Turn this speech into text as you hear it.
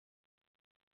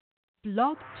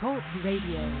Blog Talk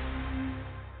Radio.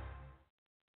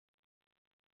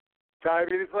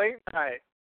 Diabetes Late Nite.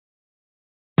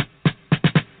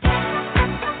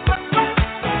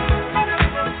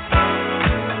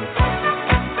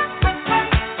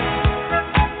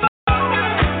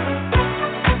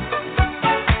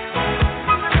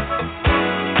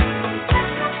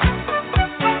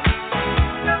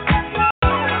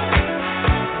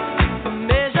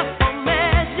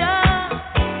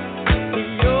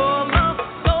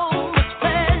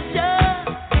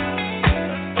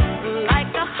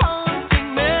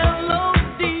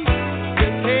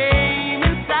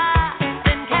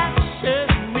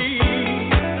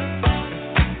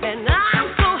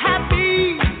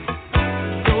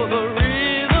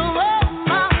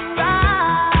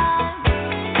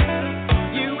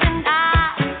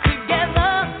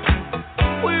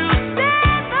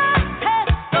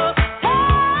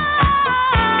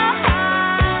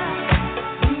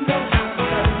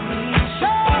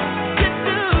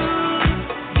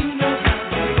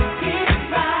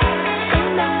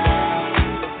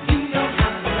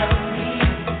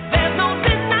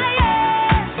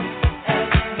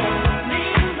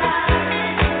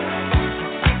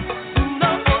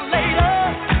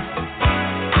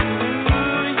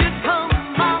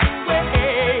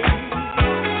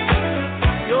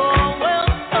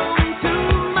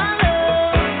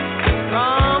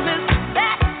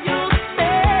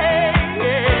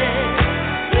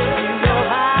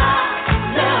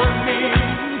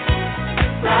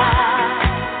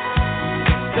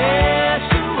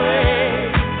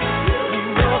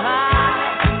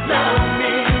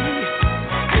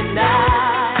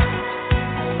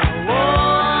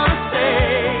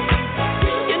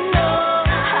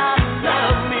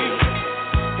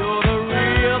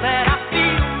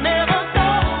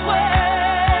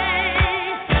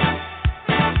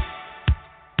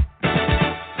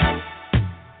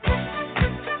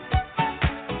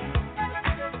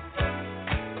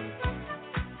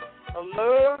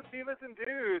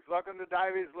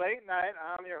 Diabetes Late Nite.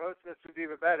 I'm your host, Mr.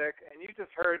 Diva, and you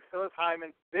just heard Phyllis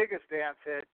Hyman's biggest dance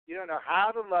hit, You Don't Know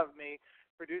How to Love Me,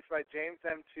 produced by James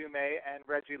M. Tume and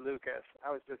Reggie Lucas. I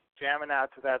was just jamming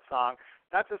out to that song,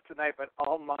 not just tonight, but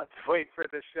all month. Wait for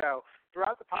the show.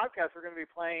 Throughout the podcast, we're going to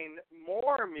be playing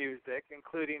more music,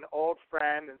 including Old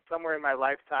Friend and Somewhere in My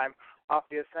Lifetime, off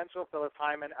the Essential Phyllis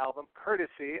Hyman album,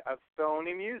 courtesy of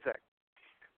SONY Music.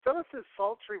 Phyllis's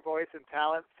sultry voice and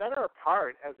talent set her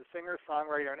apart as a singer,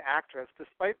 songwriter, and actress,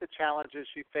 despite the challenges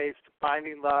she faced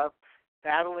finding love,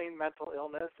 battling mental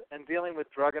illness, and dealing with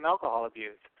drug and alcohol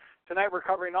abuse. Tonight we're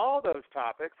covering all those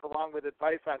topics, along with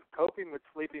advice on coping with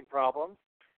sleeping problems,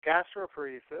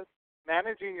 gastroparesis,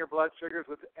 managing your blood sugars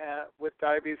with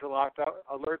diabetes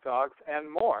alert dogs,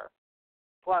 and more.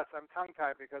 Plus, I'm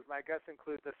tongue-tied because my guests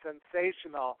include the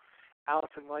sensational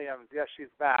Alyson Williams. Yes, she's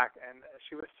back, and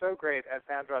she was so great at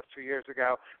Vandross 2 years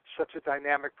ago. Such a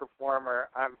dynamic performer.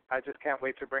 I just can't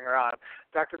wait to bring her on.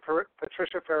 Dr.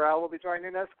 Patricia Farrell will be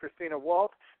joining us. Kristina Wolfe,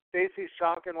 Stacie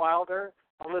Shonkwiler,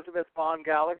 Elizabeth Vaughan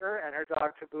Gallagher and her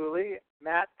dog Tabouli,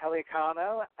 Matt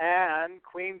Pelicano, and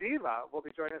Queen Diva will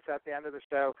be joining us at the end of the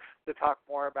show to talk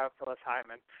more about Phyllis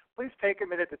Hyman. Please take a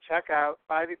minute to check out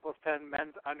 5=10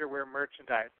 men's underwear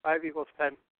merchandise.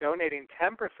 5=10 donating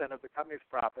 10% of the company's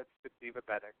profits to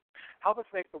Diabetic. Help us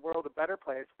make the world a better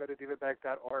place. Go to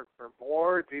divabetic.org for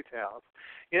more details.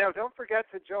 Don't forget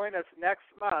to join us next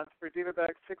month for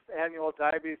Diabetic's 6th annual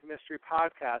Diabetes Mystery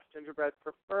Podcast, Gingerbread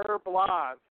Prefer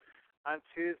Blondes, on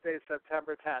Tuesday,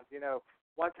 September 10th.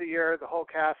 Once a year, the whole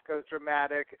cast goes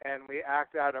dramatic, and we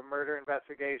act out a murder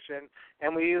investigation,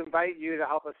 and we invite you to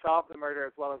help us solve the murder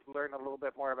as well as learn a little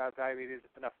bit more about diabetes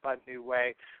in a fun new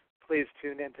way. Please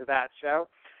tune into that show.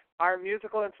 Our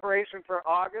musical inspiration for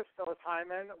August, Phyllis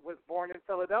Hyman, was born in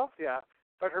Philadelphia,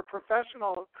 but her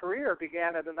professional career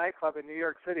began at a nightclub in New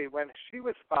York City when she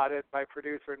was spotted by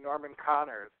producer Norman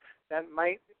Connors. That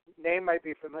name might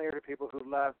be familiar to people who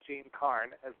love Gene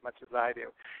Carn as much as I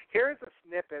do. Here is a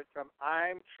snippet from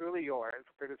I'm Truly Yours,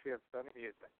 courtesy of SONY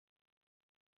Music.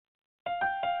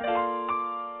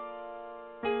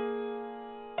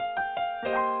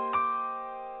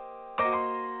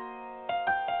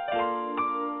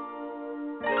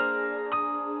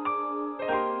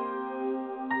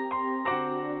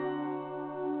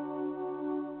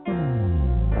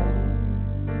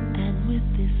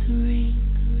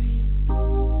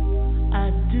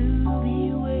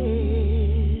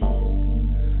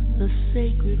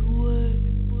 Sacred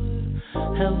words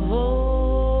have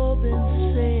all been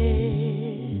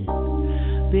said.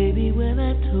 Baby, when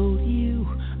I told you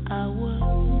I was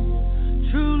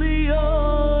truly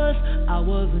yours, I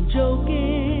wasn't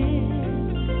joking.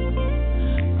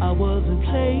 I wasn't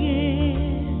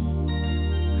playing.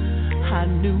 I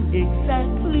knew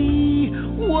exactly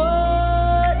what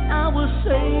I was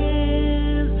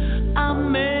saying. I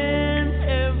meant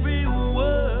every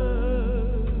word.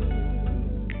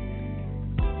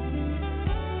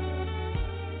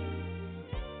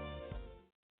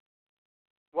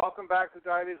 Welcome back to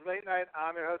Diabetes Late Night.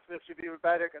 I'm your host, Mr. Diva,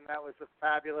 and that was the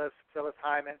fabulous Phyllis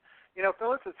Hyman. You know,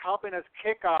 Phyllis is helping us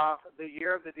kick off the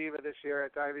Year of the Diva this year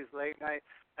at Diabetes Late Night,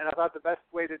 and I thought the best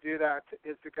way to do that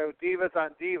is to go divas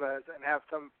on divas and have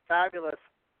some fabulous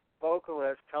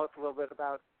vocalists tell us a little bit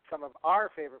about some of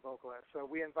our favorite vocalists. So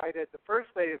we invited the First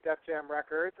Lady of Def Jam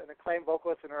Records, an acclaimed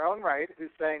vocalist in her own right, who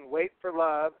sang Wait for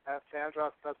Love at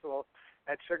Sandross Festival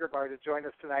at Sugar Bar, to join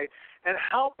us tonight and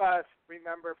help us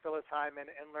remember Phyllis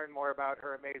Hyman and learn more about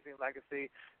her amazing legacy.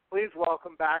 Please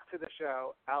welcome back to the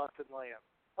show, Alyson Williams.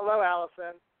 Hello,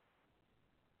 Alyson.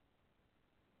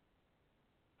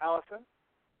 Alyson?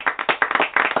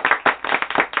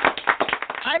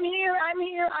 I'm here.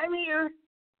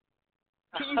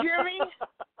 Can you hear me?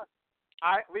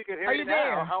 We can hear are you now.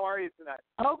 there? How are you tonight?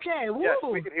 Okay, woo. Yes,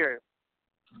 we can hear you.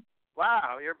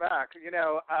 Wow, you're back. You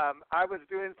know, I was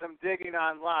doing some digging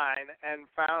online and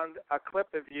found a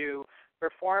clip of you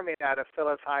performing at a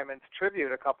Phyllis Hyman's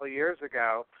tribute a couple of years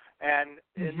ago. And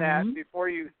in that, before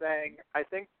you sang, I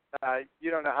think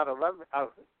You Don't Know How to Love Me,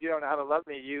 You Don't Know How to Love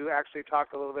Me, you actually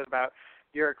talked a little bit about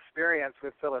your experience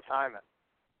with Phyllis Hyman.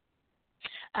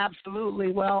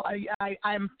 Absolutely. Well,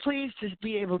 I'm pleased to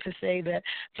be able to say that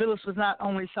Phyllis was not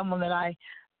only someone that I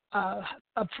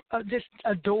just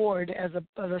adored as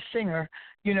a singer.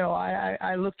 You know,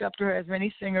 I looked up to her, as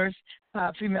many singers,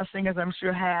 female singers I'm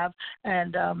sure have,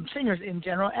 and singers in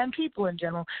general, and people in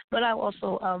general. But I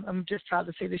also, I'm just proud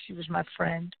to say that she was my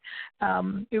friend.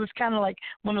 It was kind of like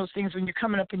one of those things when you're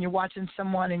coming up and you're watching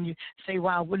someone and you say,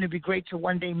 wow, wouldn't it be great to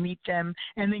one day meet them?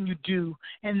 And then you do.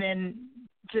 And then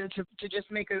to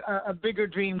just make a bigger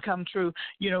dream come true,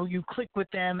 you know, you click with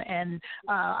them, and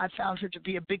I found her to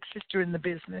be a big sister in the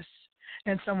business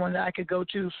and someone that I could go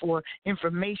to for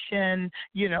information,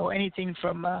 you know, anything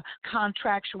from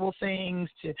contractual things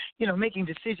to, you know, making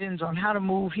decisions on how to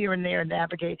move here and there and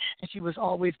navigate, and she was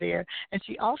always there. And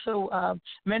she also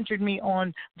mentored me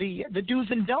on the do's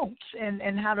and don'ts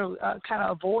and how to kind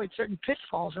of avoid certain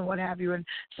pitfalls and what have you. And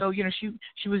so, you know,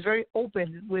 she was very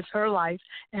open with her life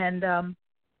and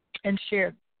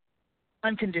shared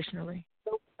unconditionally.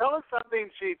 So tell us something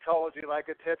she told you, like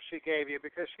a tip she gave you,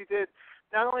 because she did,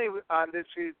 not only did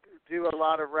she do a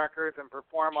lot of records and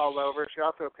perform all over, she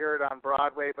also appeared on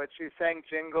Broadway, but she sang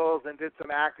jingles and did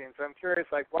some acting. So I'm curious,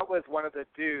 like, what was one of the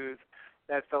do's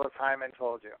that Phyllis Hyman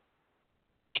told you?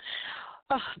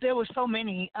 There were so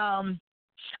many.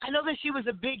 I know that she was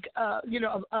a big, a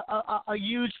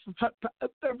huge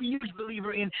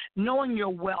believer in knowing your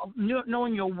wealth,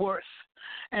 knowing your worth.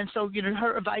 And so, you know,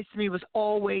 her advice to me was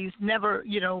always never,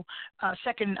 you know,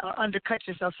 second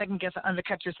guess or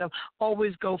undercut yourself.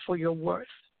 Always go for your worth.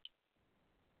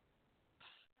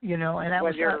 You know, and that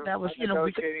was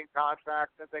negotiating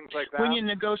contracts and things like that. When you're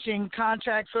negotiating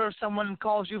contracts, or if someone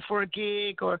calls you for a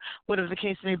gig, or whatever the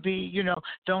case may be, you know,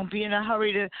 don't be in a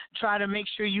hurry to try to make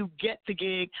sure you get the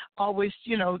gig. Always,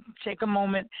 you know, take a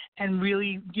moment and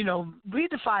really, you know, read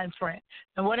the fine print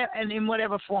and in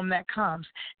whatever form that comes,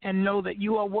 and know that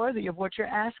you are worthy of what you're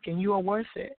asking. You are worth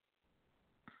it.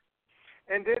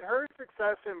 And did her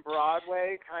success in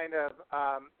Broadway kind of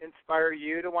inspire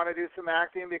you to want to do some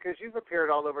acting? Because you've appeared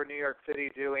all over New York City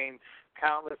doing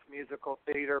countless musical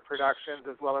theater productions,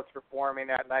 as well as performing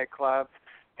at nightclubs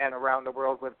and around the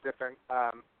world with different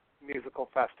musical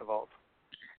festivals.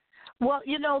 Well,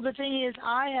 you know, the thing is,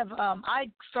 I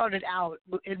started out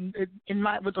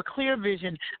with a clear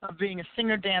vision of being a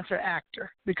singer, dancer,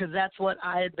 actor, because that's what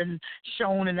I had been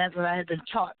shown and that's what I had been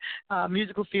taught.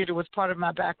 Musical theater was part of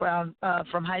my background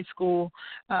from high school,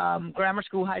 grammar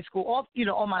school, high school,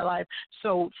 all my life.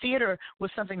 So theater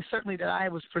was something certainly that I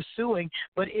was pursuing,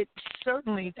 but it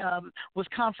certainly was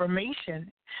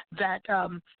confirmation that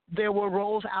there were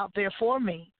roles out there for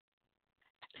me.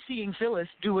 Seeing Phyllis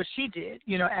do what she did,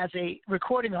 you know, as a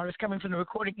recording artist, coming from the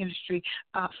recording industry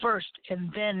first,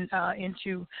 and then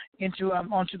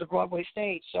onto the Broadway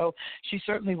stage. So she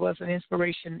certainly was an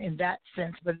inspiration in that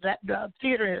sense. But that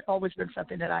theater had always been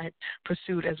something that I had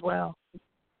pursued as well.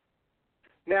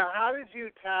 Now, how did you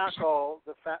tackle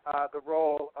the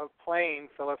role of playing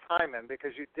Phyllis Hyman?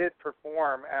 Because you did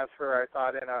perform as her, I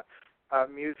thought, in a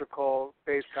musical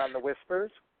based on The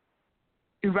Whispers.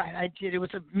 Right, I did. It was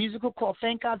a musical called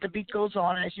Thank God the Beat Goes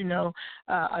On, as you know,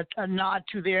 a nod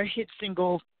to their hit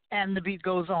single, And the Beat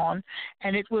Goes On.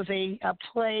 And it was a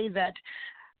play that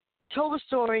told the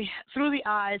story through the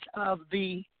eyes of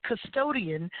the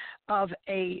custodian of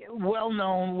a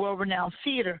well-known, well-renowned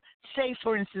theater, say,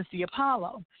 for instance, the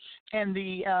Apollo. And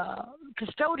the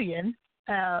custodian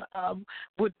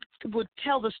would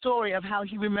tell the story of how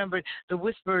he remembered the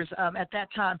Whispers at that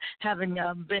time, having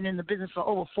been in the business for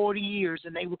over 40 years,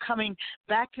 and they were coming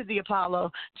back to the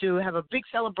Apollo to have a big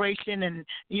celebration and,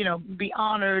 you know, be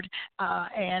honored,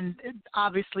 and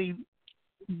obviously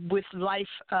with life,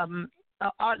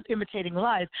 art imitating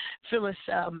life, Phyllis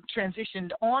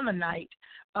transitioned on the night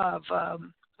of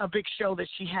a big show that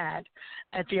she had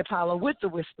at the Apollo with the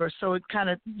Whispers. So it kind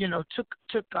of, you know,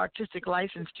 took artistic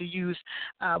license to use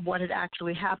what had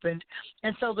actually happened.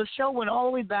 And so the show went all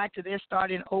the way back to their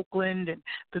start in Oakland and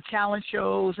the talent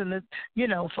shows and the, you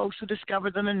know, folks who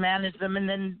discovered them and managed them, and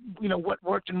then, you know, what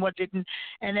worked and what didn't.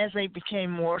 And as they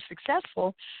became more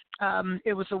successful,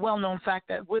 it was a well-known fact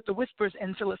that with the Whispers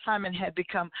and Phyllis Hyman had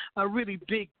become a really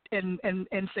big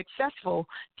and successful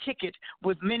ticket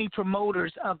with many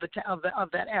promoters of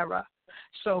that era.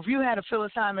 So if you had a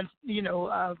Phyllis Hyman, you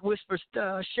know, Whispers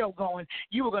show going,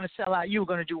 you were going to sell out. You were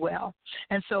going to do well.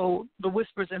 And so the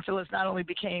Whispers and Phyllis not only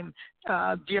became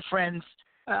dear friends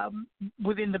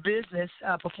within the business,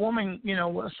 performing, you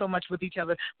know, so much with each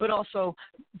other, but also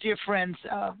dear friends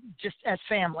just as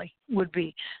family would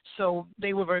be. So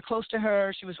they were very close to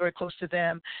her. She was very close to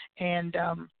them. And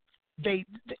they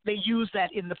use that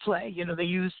in the play. You know, they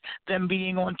use them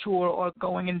being on tour or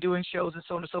going and doing shows and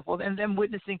so on and so forth, and then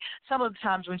witnessing some of the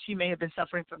times when she may have been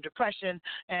suffering from depression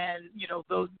and, you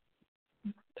know,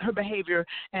 her behavior,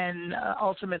 and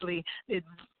ultimately it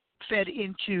fed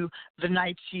into the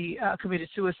night she committed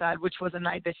suicide, which was a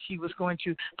night that she was going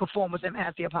to perform with them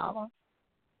at the Apollo.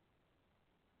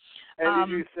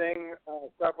 And did you sing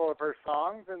several of her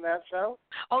songs in that show?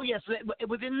 Oh, yes.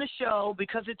 Within the show,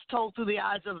 because it's told through the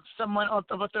eyes of someone of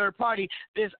a third party,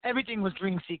 everything was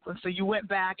dream sequence. So you went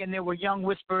back, and there were young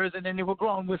Whispers, and then there were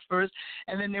grown Whispers,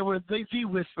 and then there were the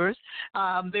Whispers.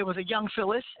 There was a young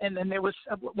Phyllis, and then there was,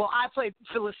 I played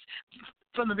Phyllis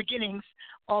from the beginnings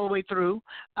all the way through.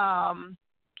 And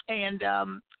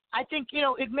I think, you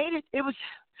know, it was...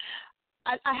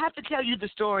 I have to tell you the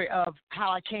story of how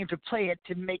I came to play it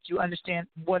to make you understand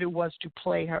what it was to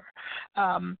play her.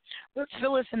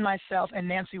 Phyllis and myself and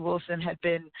Nancy Wilson had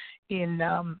been in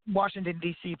Washington,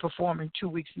 D.C. performing 2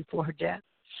 weeks before her death.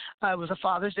 It was a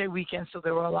Father's Day weekend, so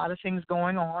there were a lot of things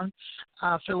going on.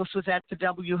 Phyllis was at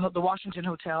the Washington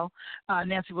Hotel.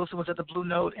 Nancy Wilson was at the Blue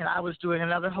Note, and I was doing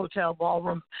another hotel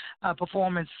ballroom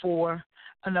performance for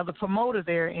another promoter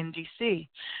there in D.C.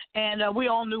 And we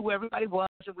all knew where everybody was,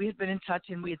 and we had been in touch,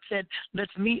 and we had said,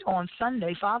 let's meet on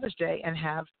Sunday, Father's Day, and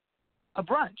have a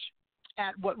brunch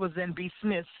at what was then B.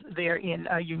 Smith's there in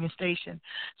Union Station.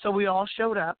 So we all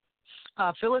showed up.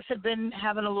 Phyllis had been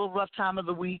having a little rough time of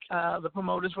the week. The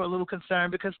promoters were a little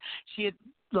concerned because she had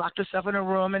locked herself in her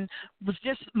room and was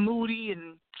just moody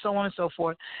and so on and so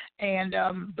forth. And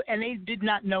they did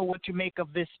not know what to make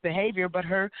of this behavior, but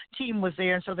her team was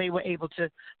there, and so they were able to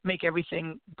make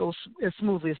everything go as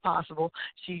smoothly as possible.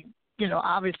 She, you know,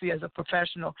 obviously as a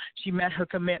professional, she met her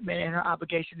commitment and her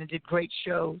obligation and did great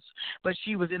shows. But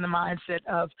she was in the mindset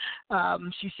of,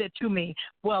 she said to me,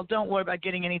 well, don't worry about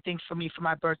getting anything for me for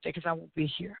my birthday because I won't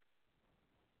be here.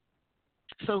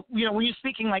 So, you know, when you're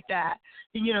speaking like that,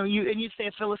 you know, you say,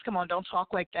 Phyllis, come on, don't talk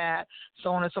like that, so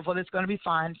on and so forth. It's going to be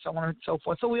fine, so on and so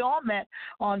forth. So we all met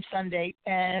on Sunday,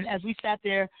 and as we sat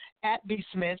there at B.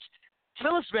 Smith's,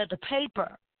 Phyllis read the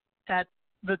paper at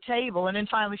the table, and then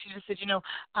finally she just said, you know,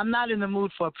 I'm not in the mood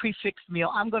for a prefix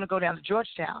meal. I'm going to go down to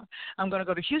Georgetown. I'm going to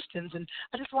go to Houston's, and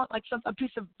I just want like a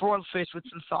piece of broiled fish with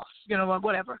some sauce, you know,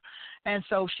 whatever. And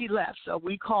so she left. So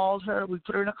we called her. We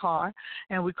put her in a car,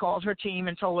 and we called her team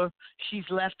and told her she's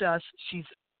left us. She's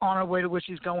on her way to where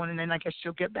she's going, and then I guess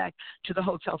she'll get back to the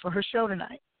hotel for her show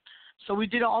tonight. So we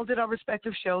all did our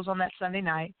respective shows on that Sunday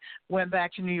night, went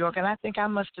back to New York, and I think I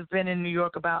must have been in New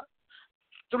York about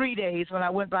 3 days when I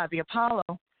went by the Apollo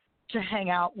to hang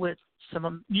out with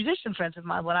some musician friends of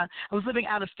mine. When I was living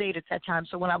out of state at that time,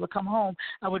 so when I would come home,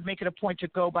 I would make it a point to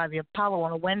go by the Apollo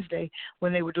on a Wednesday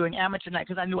when they were doing amateur night,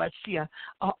 because I knew I'd see a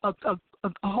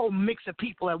whole mix of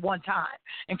people at one time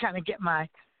and kind of get my,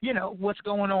 you know, what's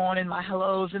going on and my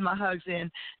hellos and my hugs in.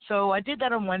 So I did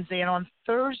that on Wednesday, and on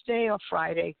Thursday or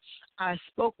Friday, I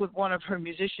spoke with one of her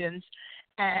musicians,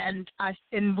 and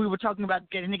we were talking about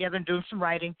getting together and doing some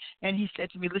writing, and he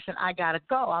said to me, listen, I got to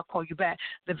go. I'll call you back.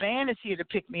 The van is here to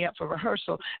pick me up for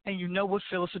rehearsal, and you know what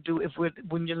Phyllis will do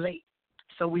when you're late.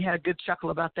 So we had a good chuckle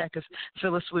about that because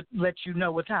Phyllis would let you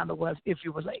know what time it was if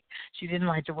you were late. She didn't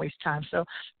like to waste time. So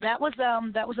that was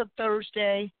a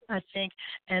Thursday, I think.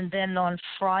 And then on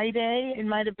Friday, it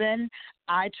might have been,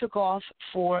 I took off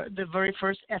for the very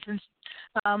first Essence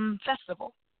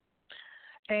festival.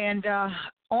 And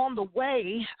on the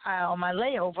way, on my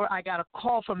layover, I got a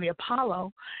call from the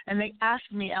Apollo, and they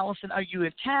asked me, Alyson, are you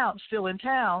still in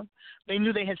town? They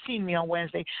knew they had seen me on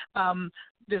Wednesday.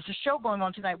 There's a show going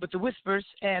on tonight with the Whispers,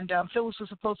 and Phyllis was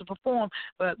supposed to perform,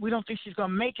 but we don't think she's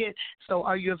going to make it, so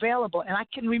are you available? And I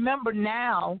can remember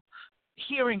now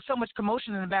hearing so much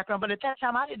commotion in the background, but at that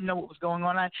time I didn't know what was going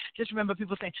on. I just remember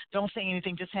people saying, don't say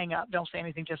anything, just hang up. Don't say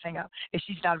anything, just hang up. If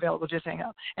she's not available, just hang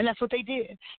up. And that's what they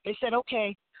did. They said,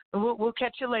 okay, we'll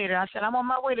catch you later. I said, I'm on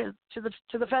my way to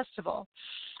the festival.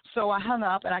 So I hung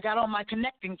up, and I got on my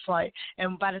connecting flight,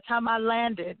 and by the time I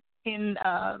landed in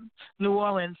New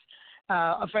Orleans,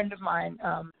 a friend of mine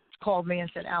called me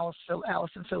and said,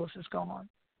 Alyson Phyllis is gone.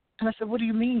 And I said, what do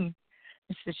you mean?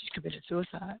 He said, she's committed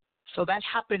suicide. So that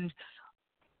happened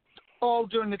all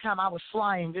during the time I was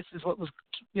flying. This is what was,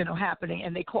 happening.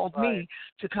 And they called me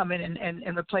to come in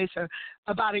and replace her.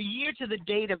 About a year to the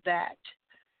date of that,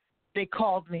 they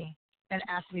called me and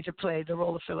asked me to play the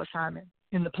role of Phyllis Hyman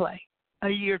in the play. A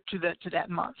year to that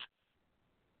month.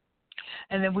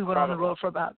 And then we went on the road for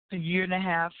about a year and a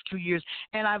half, 2 years.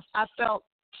 And I felt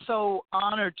so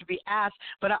honored to be asked,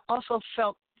 but I also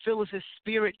felt Phyllis's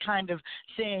spirit kind of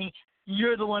saying,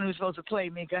 you're the one who's supposed to play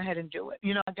me. Go ahead and do it.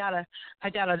 I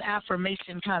got an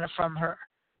affirmation kind of from her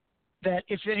that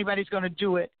if anybody's going to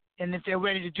do it, and if they're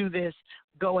ready to do this,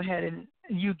 go ahead and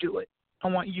you do it. I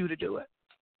want you to do it.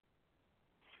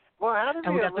 Well, how did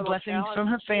and we got the blessings from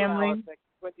her family.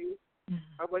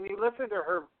 When you listen to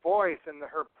her voice and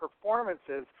her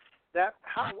performances, that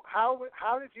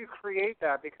how did you create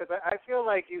that? Because I feel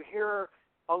like you hear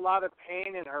a lot of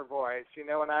pain in her voice.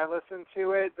 When I listen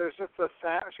to it, there's just a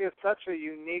sound. She has such a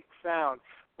unique sound.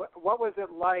 What was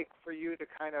it like for you to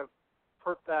kind of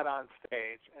put that on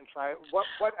stage and try?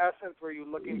 What essence were you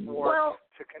looking for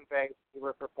to convey when you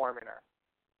were performing her?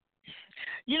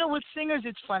 With singers,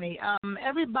 it's funny.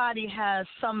 Everybody has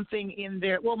something in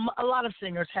their, a lot of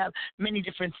singers have many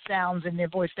different sounds in their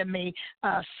voice that may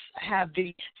have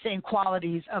the same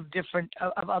qualities of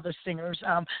other singers.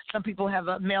 Some people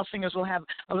male singers will have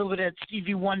a little bit of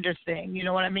Stevie Wonder thing, you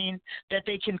know what I mean, that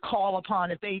they can call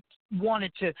upon if they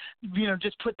wanted to,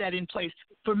 just put that in place.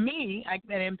 For me,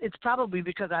 and it's probably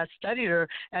because I studied her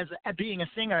as being a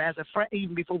singer, as a friend,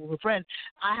 even before we were friends,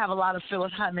 I have a lot of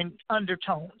Phyllis Hyman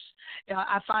undertones.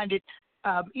 I find it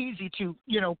easy to,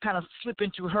 kind of slip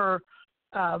into her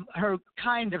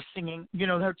kind of singing,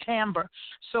 her timbre.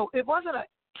 So it wasn't a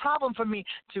problem for me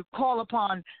to call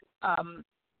upon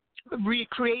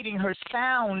recreating her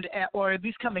sound, or at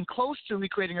least coming close to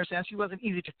recreating her sound. She wasn't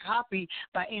easy to copy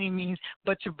by any means,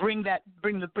 but to bring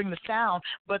the sound.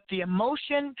 But the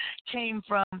emotion came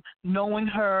from knowing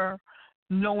her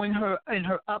in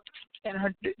her ups and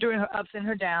during her ups and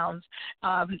her downs,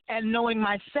 and knowing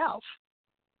myself.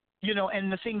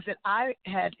 And the things that I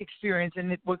had experienced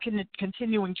and we're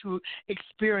continuing to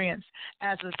experience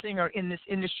as a singer in this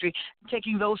industry,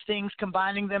 taking those things,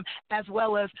 combining them, as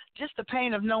well as just the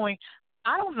pain of knowing,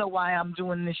 I don't know why I'm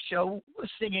doing this show,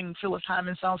 singing Phyllis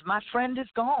Hyman songs. My friend is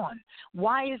gone.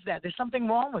 Why is that? There's something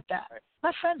wrong with that.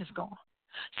 My friend is gone.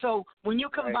 So when you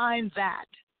combine that,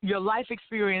 your life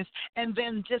experience, and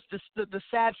then just the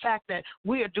sad fact that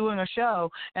we are doing a show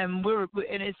and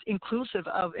it's inclusive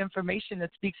of information that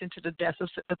speaks into the death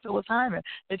of Phyllis Hyman.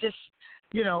 It just,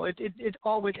 it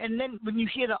always, and then when you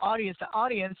hear the audience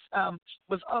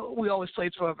we always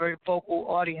played for a very vocal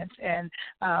audience, and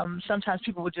sometimes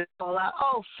people would just call out,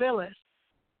 "Oh, Phyllis."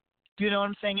 You know what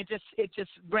I'm saying? It just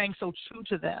rang so true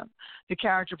to them, the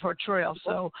character portrayal.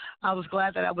 So I was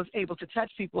glad that I was able to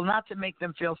touch people, not to make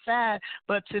them feel sad,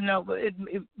 but to know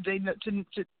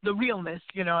to the realness,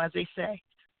 as they say,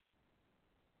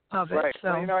 of it. Right. So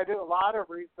well, I did a lot of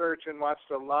research and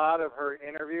watched a lot of her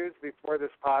interviews before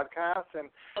this podcast, and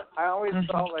I always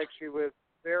felt like she was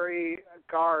very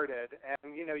guarded.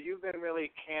 And you've been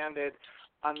really candid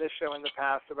on this show in the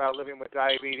past about living with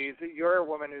diabetes. You're a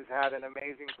woman who's had an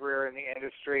amazing career in the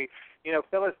industry.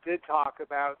 Phyllis did talk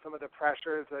about some of the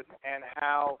pressures and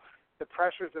how the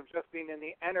pressures of just being in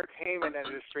the entertainment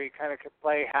industry kind of could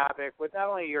play havoc with not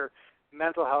only your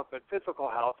mental health but physical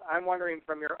health. I'm wondering,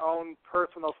 from your own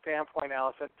personal standpoint,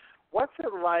 Alyson, what's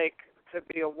it like to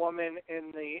be a woman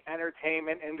in the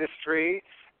entertainment industry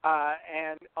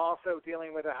and also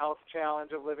dealing with a health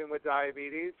challenge of living with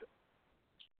diabetes?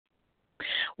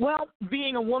 Well,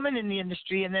 being a woman in the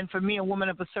industry, and then for me, a woman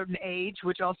of a certain age,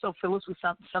 which also Phyllis was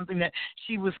something that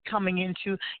she was coming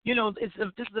into. This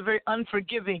is a very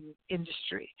unforgiving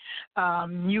industry.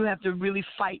 You have to really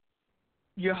fight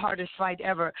your hardest fight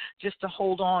ever just to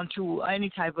hold on to any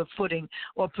type of footing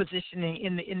or positioning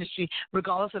in the industry,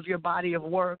 regardless of your body of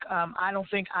work. I don't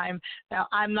think I'm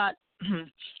not.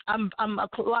 I'm a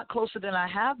lot closer than I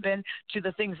have been to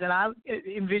the things that I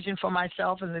envision for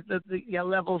myself and the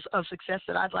levels of success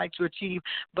that I'd like to achieve.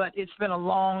 But it's been a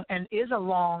long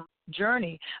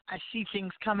journey. I see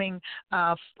things coming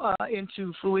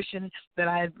into fruition that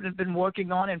I have been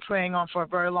working on and praying on for a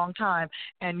very long time.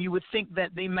 And you would think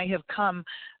that they may have come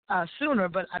sooner,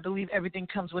 but I believe everything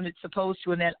comes when it's supposed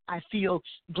to, and that I feel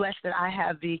blessed that I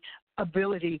have the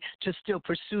ability to still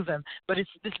pursue them. But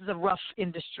this is a rough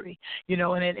industry, and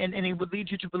it would lead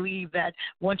you to believe that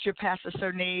once you're past a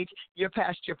certain age, you're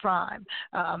past your prime.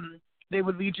 They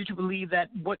would lead you to believe that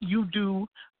what you do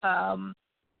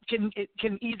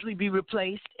can easily be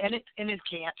replaced, and it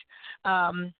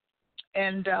can't.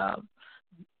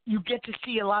 You get to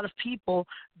see a lot of people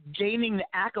gaining the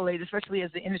accolades, especially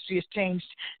as the industry has changed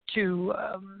to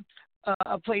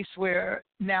a place where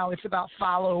now it's about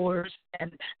followers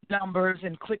and numbers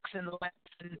and clicks and likes,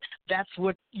 and that's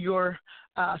what your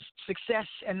success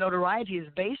and notoriety is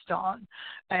based on.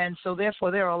 And so therefore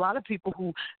there are a lot of people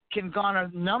who can garner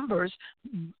numbers,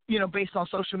 based on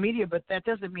social media, but that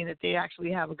doesn't mean that they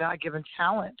actually have a God-given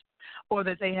talent or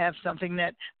that they have something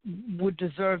that would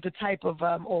deserve the type of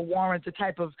or warrant the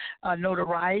type of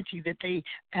notoriety that they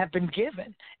have been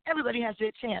given. Everybody has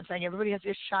their chance. Like everybody has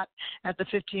their shot at the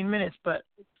 15 minutes. But,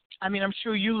 I'm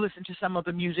sure you listen to some of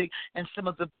the music and some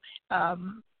of the,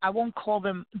 I won't call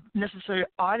them necessarily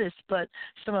artists, but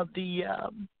some of the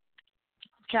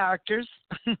characters,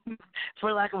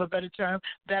 for lack of a better term,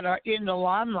 that are in the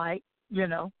limelight,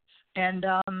 and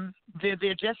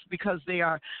they're just because they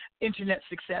are internet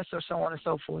success or so on and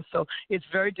so forth. So it's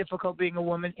very difficult being a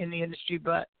woman in the industry,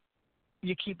 but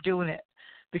you keep doing it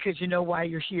because you know why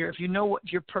you're here. If you know what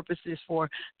your purpose is for,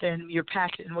 then your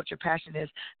passion and what your passion is,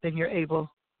 then you're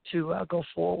able to go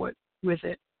forward with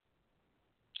it.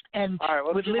 And right,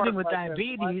 with living with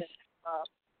diabetes.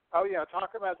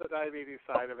 Talk about the diabetes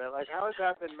side of it. Like, how has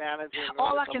that been managing?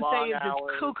 All I can say is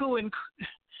it's cuckoo and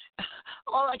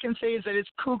all I can say is that it's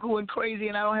cuckoo and crazy,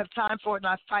 and I don't have time for it, and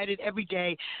I fight it every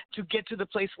day to get to the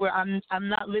place where I'm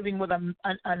not living with an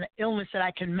illness that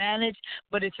I can manage,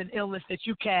 but it's an illness that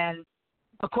you can,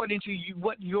 according to you,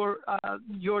 what your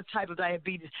type of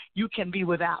diabetes, you can be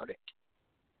without it.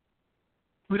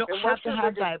 We don't have to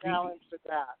have diabetes.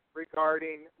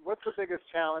 What's the biggest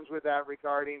challenge with that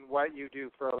regarding what you do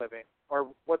for a living, or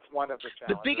what's one of the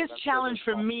challenges? The biggest challenge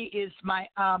for me is my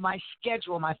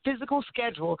schedule. My physical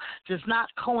schedule does not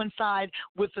coincide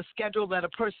with the schedule that a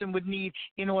person would need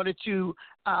in order to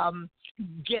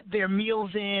get their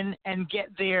meals in and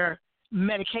get their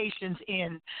medications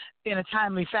in a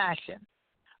timely fashion.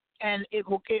 And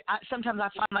sometimes I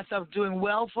find myself doing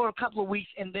well for a couple of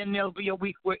weeks, and then there'll be a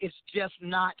week where it's just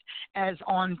not as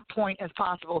on point as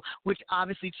possible, which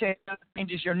obviously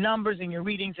changes your numbers and your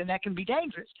readings, and that can be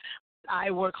dangerous. I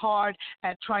work hard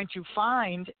at trying to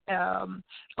find a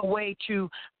way to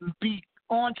be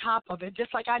on top of it,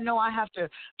 just like I know I have to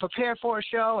prepare for a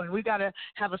show and we got to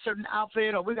have a certain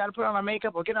outfit or we got to put on our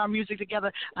makeup or get our music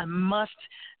together. I must,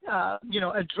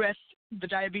 address the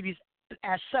diabetes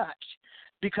as such,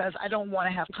 because I don't want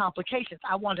to have complications.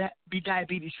 I want to be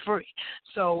diabetes free.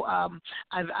 So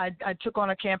I took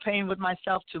on a campaign with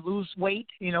myself to lose weight.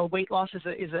 Weight loss is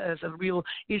a real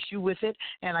issue with it,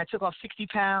 and I took off 60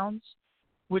 pounds,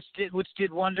 which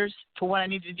did wonders for what I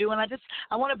need to do. And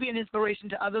I want to be an inspiration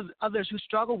to others who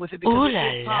struggle with it. Because ooh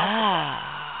la la.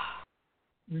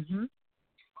 Mhm.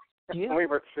 Yeah. We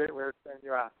were saying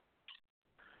you are.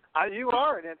 You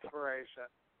are an inspiration.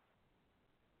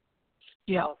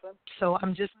 Yeah. Alyson? So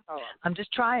I'm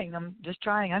just trying. I'm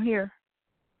here.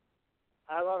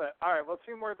 I love it. All right. Well,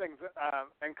 two more things,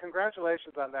 and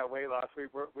congratulations on that weight loss.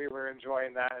 We were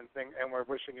enjoying that, and we're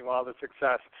wishing you all the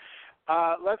success.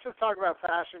 Let's just talk about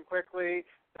fashion quickly.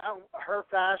 Her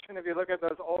fashion, if you look at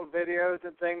those old videos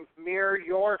and things, mirror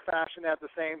your fashion at the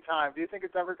same time. Do you think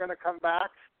it's ever going to come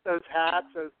back? Those hats,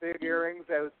 those big earrings,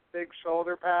 those big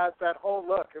shoulder pads, that whole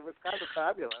look, it was kind of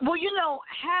fabulous. Well,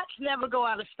 hats never go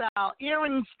out of style.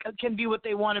 Earrings can be what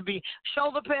they want to be.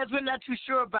 Shoulder pads, we're not too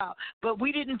sure about. But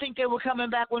we didn't think they were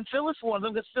coming back when Phyllis wore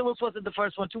them, because Phyllis wasn't the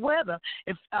first one to wear them.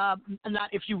 Not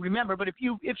if you remember, but if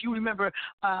you remember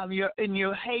in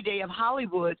your heyday of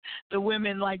Hollywood, the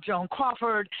women like Joan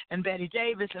Crawford and Betty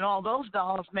Davis and all those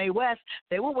dolls, Mae West,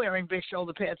 they were wearing big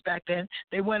shoulder pads back then.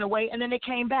 They went away, and then they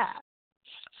came back.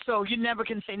 So you never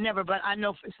can say never, but I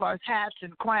know as far as hats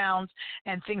and crowns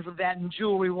and things of that, and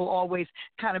jewelry will always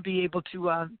kind of be able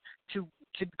to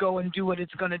go and do what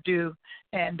it's going to do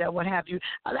and what have you.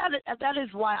 That is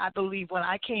why I believe when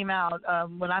I came out,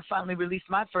 when I finally released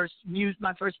my first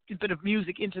bit of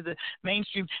music into the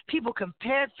mainstream, people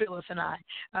compared Phyllis and I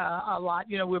a lot.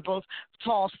 You know, we're both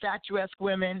tall, statuesque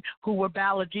women who were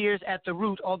balladeers at the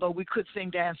root, although we could sing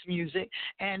dance music.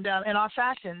 And our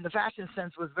fashion, the fashion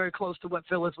sense was very close to what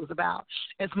Phyllis was about.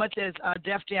 As much as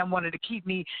Def Jam wanted to keep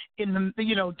me in the,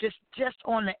 you know, just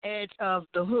on the edge of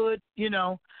the hood, you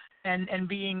know, and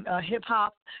being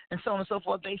hip-hop and so on and so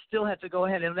forth, they still had to go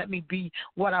ahead and let me be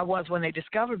what I was when they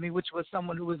discovered me, which was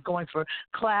someone who was going for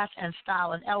class and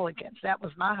style and elegance. That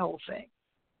was my whole thing.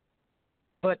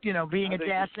 But, you know, being a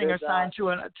jazz singer signed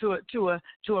to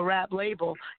a rap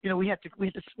label, you know, we had to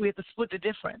split the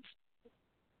difference.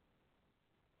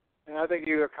 And I think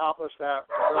you accomplished that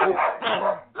really.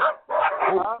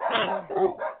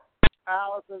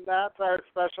 Alyson, that's our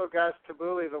special guest,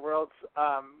 Tabouli, the world's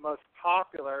most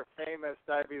popular, famous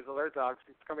diabetes alert dog.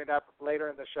 He's coming up later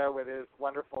in the show with his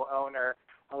wonderful owner,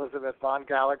 Vaughan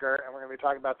Gallagher, and we're going to be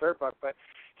talking about their book. But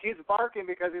he's barking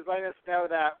because he's letting us know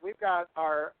that we've got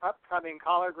our upcoming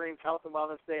Collard Greens Health and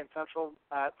Wellness Day in Central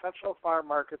Farm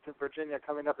Markets in Virginia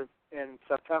coming up in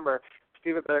September. It's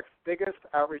Diva Bedek's biggest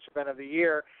outreach event of the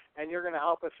year, and you're going to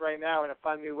help us right now in a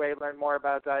fun new way learn more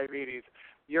about diabetes.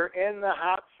 You're in the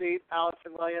hot seat,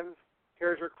 Alyson Williams.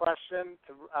 Here's your question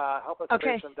to help us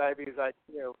base on diabetes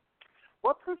IQ.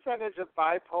 What percentage of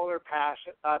bipolar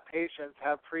patients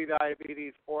have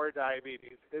prediabetes or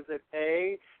diabetes? Is it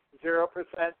A, 0%,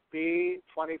 B,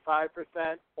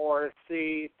 25%, or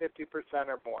C, 50%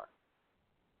 or more?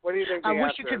 What do you think the answer is? I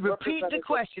wish you could repeat the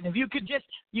question. If you could just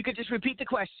repeat the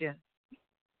question.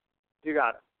 You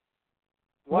got it.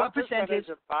 What percentage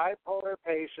of bipolar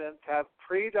patients have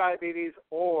prediabetes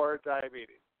or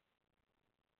diabetes?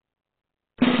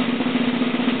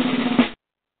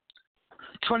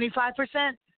 25%.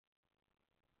 Is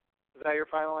that your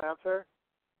final answer?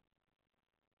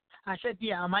 I said,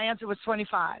 yeah, my answer was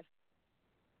 25.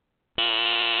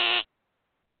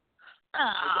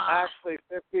 It's actually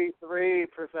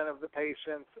 53% of the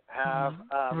patients have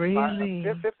really?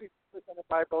 50% of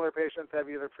bipolar patients have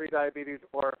either prediabetes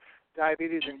or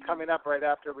diabetes. And coming up right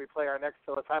after we play our next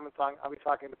Phyllis Hyman song, I'll be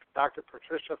talking to Dr.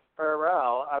 Patricia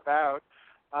Farrell about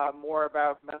more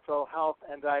about mental health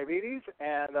and diabetes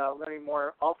and learning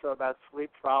more also about sleep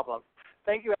problems.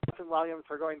 Thank you, Alyson Williams,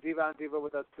 for going Diva on Diva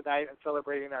with us tonight and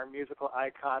celebrating our musical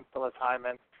icon, Phyllis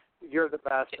Hyman. You're the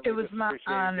best. It was my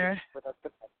honor. With us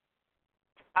tonight.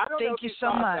 I don't Thank know you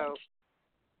so much. Though,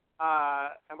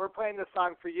 and we're playing this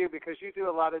song for you because you do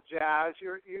a lot of jazz.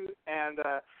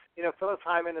 Phyllis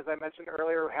Hyman, as I mentioned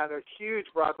earlier, had a huge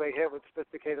Broadway hit with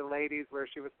Sophisticated Ladies, where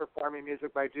she was performing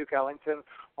music by Duke Ellington,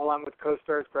 along with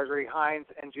co-stars Gregory Hines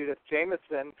and Judith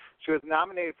Jamison. She was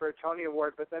nominated for a Tony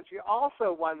Award, but then she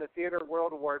also won the Theatre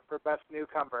World Award for Best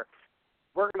Newcomer.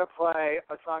 We're going to play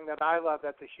a song that I love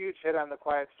that's a huge hit on the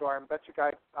Quiet Storm, Betcha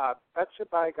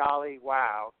by Golly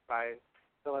Wow by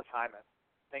Phyllis Hyman.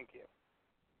 Thank you.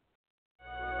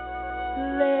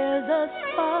 There's a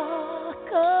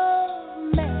spark of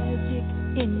magic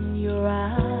in your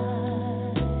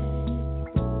eyes.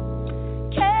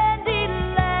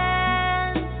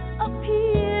 Candyland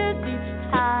appears each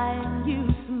time you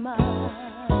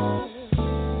smile.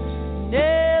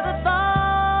 Never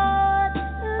thought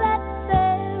that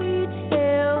fairy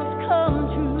tales come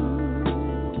true,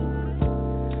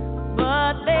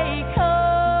 but they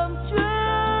come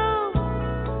true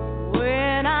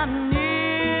when I'm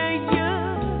near you.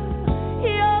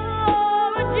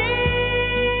 You're a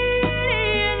genie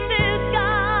in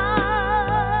disguise.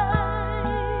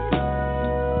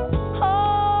 Oh,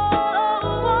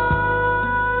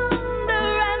 wonder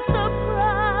and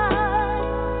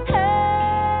surprise.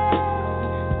 Hey,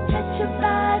 picture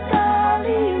by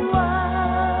golly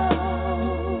wow.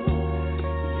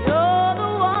 You're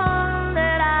the one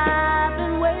that I've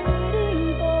been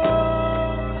waiting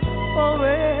for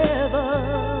forever.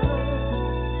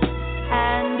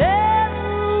 And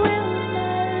ever will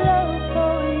my love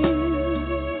for you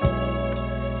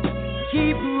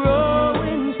keep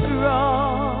growing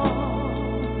strong.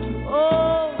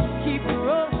 Oh, keep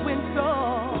growing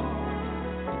strong.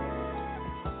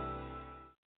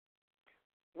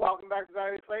 Welcome back to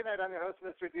Diabetes Late Night. I'm your host,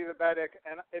 Mr. Diva Bedek.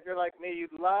 And if you're like me,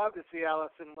 you'd love to see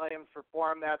Alyson Williams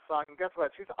perform that song. And guess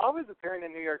what? She's always appearing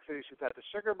in New York City. She's at the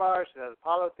Sugar Bar. She's at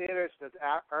Apollo Theater. She does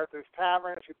Arthur's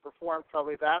Tavern. She performed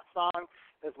probably that song,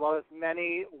 as well as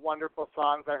many wonderful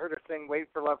songs. I heard her sing Wait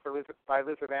for Love by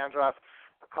Luther Vandross.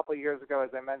 a couple of years ago,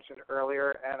 as I mentioned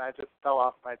earlier, and I just fell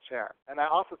off my chair. And I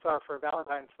also saw her for a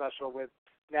Valentine's special with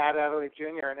Nat Adderley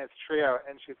Jr. and his trio,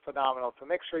 and she's phenomenal. So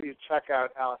make sure you check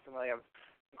out Alyson Williams.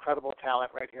 Incredible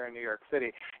talent right here in New York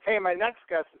City. Hey, my next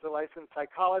guest is a licensed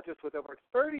psychologist with over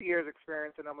 30 years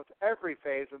experience in almost every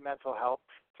phase of mental health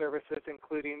services,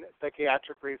 including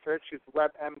psychiatric research. She's a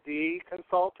WebMD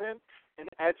consultant, an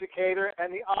educator,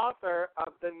 and the author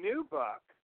of the new book.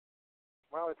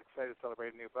 We're always excited to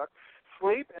celebrate a new book,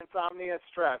 Sleep, Insomnia,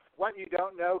 Stress. What you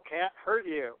don't know can't hurt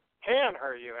you. Can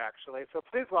hurt you, actually. So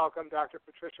please welcome Dr.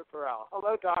 Patricia Farrell.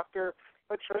 Hello, Dr.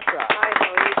 Patricia. Hi,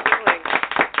 how are you doing?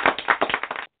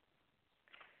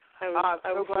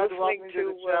 I was glad to welcome you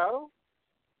to the show.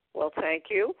 Well,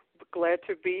 thank you. Glad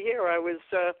to be here. I was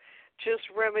just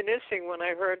reminiscing when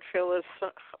I heard Phyllis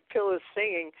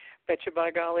singing. Betcha by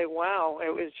golly, wow!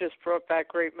 It was just brought back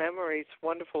great memories.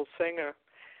 Wonderful singer,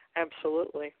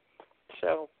 absolutely.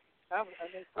 So, an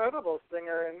incredible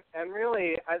singer, and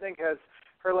really, I think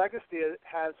her legacy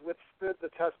has withstood the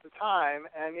test of time.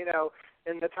 And you know,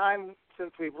 in the time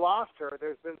since we've lost her,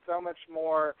 there's been so much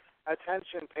more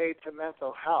attention paid to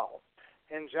mental health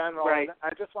in general. Right. And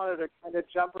I just wanted to kind of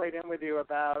jump right in with you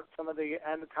about some of the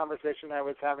end conversation I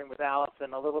was having with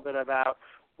Alyson, a little bit about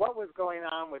what was going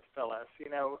on with Phyllis,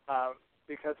 you know,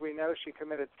 because we know she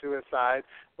committed suicide.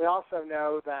 We also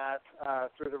know that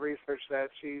through the research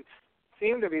that she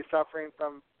seemed to be suffering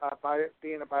from having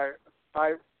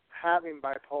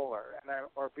bipolar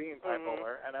or being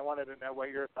bipolar, and I wanted to know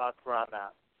what your thoughts were on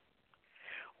that.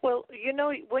 Well, you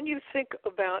know, when you think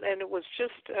about, and it was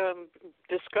just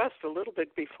discussed a little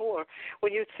bit before,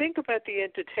 when you think about the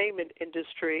entertainment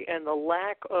industry and the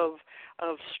lack of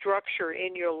structure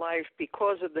in your life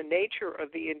because of the nature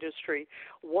of the industry,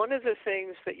 one of the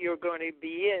things that you're going to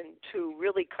be in to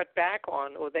really cut back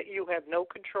on, or that you have no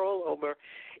control over,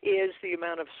 is the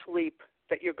amount of sleep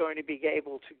that you're going to be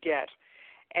able to get,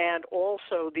 and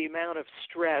also the amount of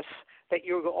stress that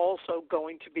you're also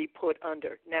going to be put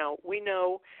under. Now, we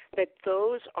know that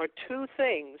those are two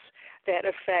things that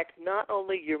affect not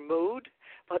only your mood,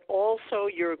 but also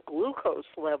your glucose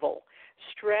level.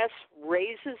 Stress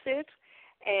raises it,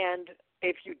 and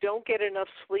if you don't get enough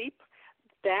sleep,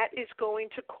 that is going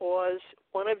to cause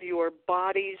one of your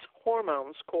body's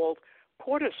hormones called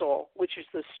cortisol, which is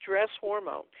the stress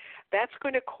hormone. That's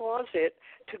going to cause it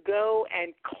to go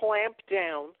and clamp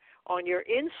down on your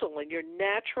insulin, your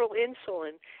natural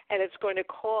insulin, and it's going to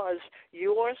cause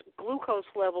your glucose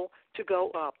level to go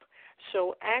up.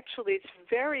 So actually, it's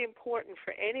very important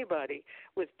for anybody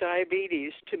with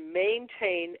diabetes to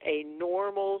maintain a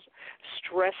normal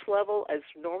stress level, as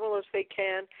normal as they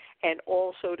can, and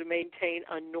also to maintain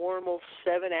a normal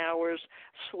 7 hours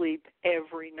sleep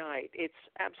every night.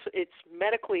 It's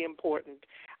medically important.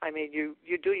 I mean, you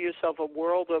do yourself a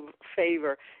world of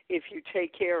favor if you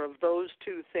take care of those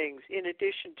two things, in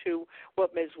addition to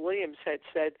what Ms. Williams had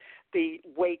said, the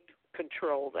weight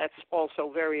control. That's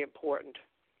also very important.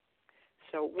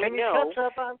 So we can you know. Catch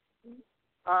up on,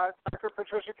 Dr.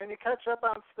 Patricia, can you catch up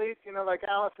on sleep? You know, like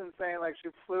Alyson's saying, like she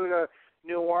flew to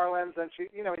New Orleans, and she,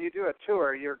 you know, when you do a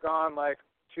tour, you're gone like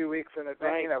 2 weeks in advance.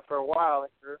 Right. You know, for a while,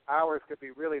 your hours could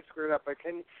be really screwed up. But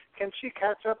can she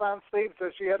catch up on sleep?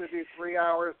 So she had to do 3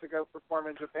 hours to go perform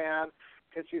in Japan.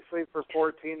 Can she sleep for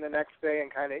 14 the next day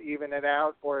and kind of even it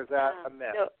out, or is that a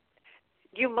myth? No.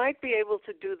 You might be able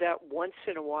to do that once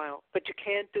in a while, but you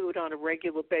can't do it on a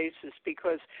regular basis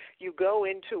because you go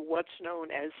into what's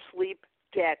known as sleep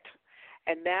debt,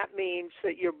 and that means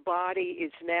that your body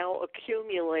is now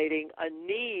accumulating a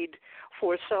need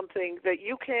for something that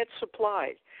you can't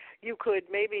supply. You could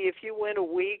maybe, if you went a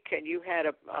week and you had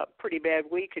a pretty bad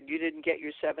week and you didn't get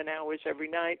your 7 hours every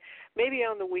night, maybe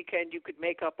on the weekend you could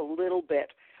make up a little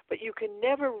bit, but you can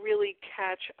never really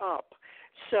catch up.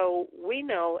 So we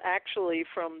know actually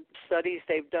from studies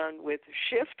they've done with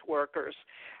shift workers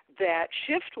that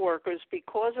shift workers,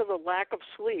 because of the lack of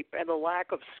sleep and the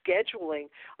lack of scheduling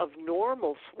of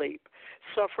normal sleep,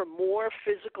 suffer more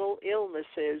physical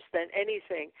illnesses than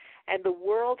anything. And the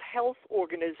World Health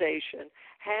Organization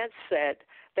has said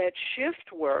that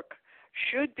shift work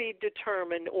should be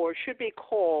determined or should be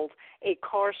called a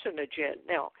carcinogen.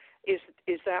 Now, is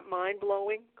that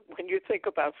mind-blowing when you think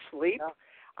about sleep? Yeah.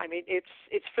 I mean,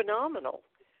 it's phenomenal.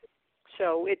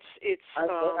 So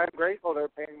I'm grateful they're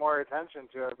paying more attention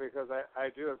to it because I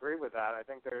do agree with that. I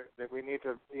think that we need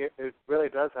to. It really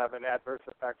does have an adverse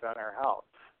effect on our health.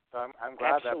 So I'm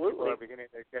glad that people are beginning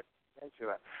to get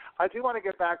into it. I do want to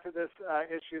get back to this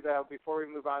issue though before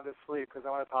we move on to sleep, because I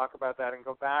want to talk about that and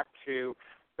go back to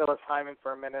Phyllis Hyman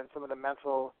for a minute and some of the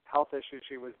mental health issues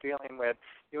she was dealing with.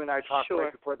 You and I talked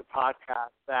right before the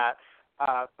podcast that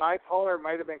bipolar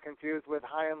might have been confused with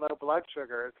high and low blood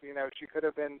sugars. You know, she could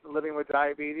have been living with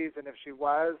diabetes, and if she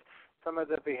was, some of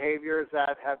the behaviors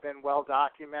that have been well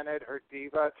documented, her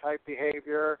diva type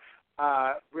behavior,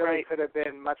 really could have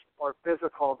been much more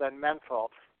physical than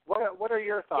mental. What are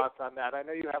your thoughts on that? I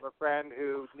know you have a friend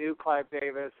who knew Clive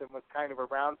Davis and was kind of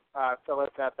around Phyllis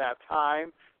at that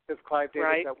time, because Clive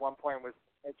Davis at one point was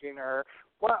managing her.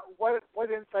 What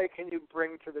insight can you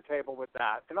bring to the table with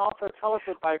that? And also tell us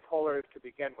what bipolar is to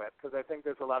begin with, because I think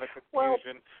there's a lot of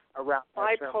confusion around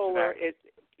that bipolar. term today.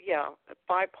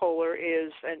 Bipolar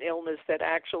is an illness that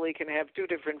actually can have two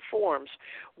different forms.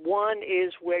 One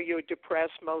is where you're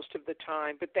depressed most of the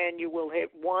time, but then you will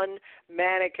hit one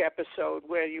manic episode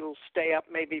where you'll stay up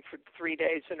maybe for 3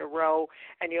 days in a row,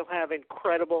 and you'll have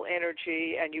incredible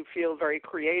energy, and you feel very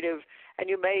creative, and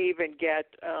you may even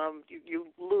get you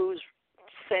lose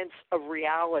sense of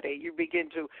reality. You begin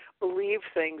to believe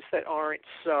things that aren't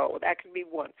so. That can be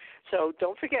one. So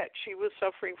don't forget, she was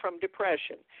suffering from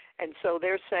depression. And so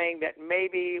they're saying that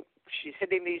maybe she's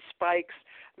hitting these spikes.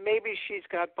 Maybe she's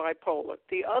got bipolar.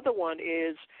 The other one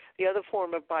is, the other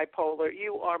form of bipolar,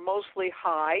 you are mostly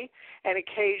high, and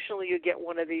occasionally you get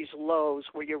one of these lows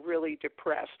where you're really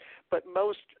depressed. But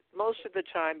most of the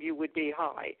time you would be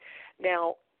high.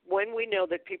 Now, when we know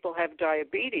that people have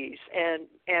diabetes, and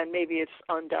maybe it's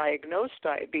undiagnosed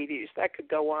diabetes, that could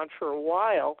go on for a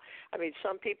while. I mean,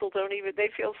 some people they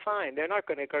feel fine. They're not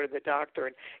going to go to the doctor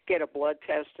and get a blood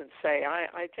test and say,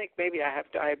 I think maybe I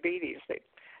have diabetes.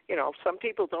 Some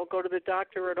people don't go to the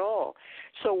doctor at all.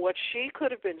 So what she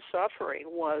could have been suffering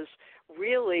was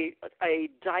really a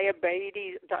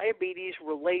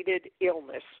diabetes-related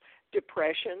illness,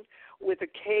 depression, with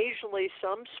occasionally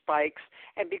some spikes,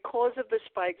 and because of the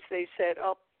spikes, they said,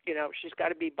 she's got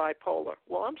to be bipolar.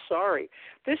 Well, I'm sorry.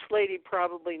 This lady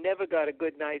probably never got a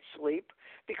good night's sleep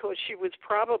because she was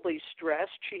probably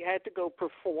stressed. She had to go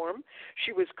perform.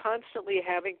 She was constantly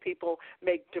having people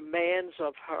make demands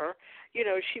of her.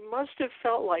 She must have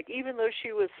felt like, even though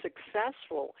she was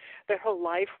successful, that her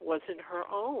life wasn't her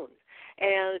own.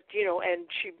 And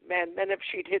then if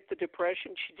she'd hit the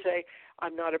depression, she'd say,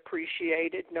 I'm not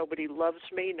appreciated, nobody loves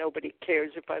me, nobody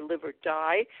cares if I live or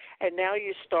die. And now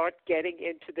you start getting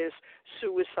into this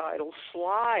suicidal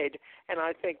slide. And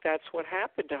I think that's what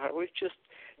happened to her. It was just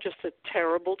a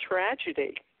terrible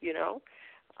tragedy, Well,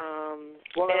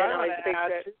 and I think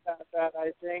that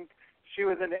I think she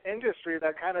was in an industry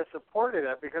that kind of supported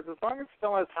it, because as long as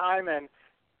Phyllis Hyman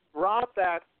brought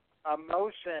that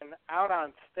emotion out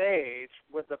on stage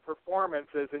with the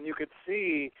performances, and you could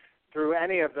see through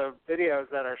any of the videos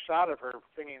that are shot of her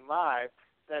singing live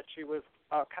that she was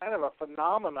kind of a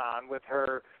phenomenon with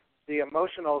the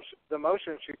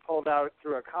emotion she pulled out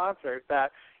through a concert,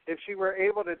 that if she were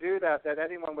able to do that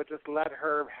anyone would just let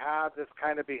her have this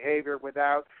kind of behavior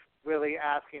without really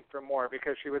asking for more,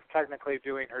 because she was technically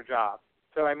doing her job.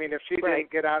 So, I mean, if she didn't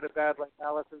get out of bed, like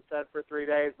Alyson said, for 3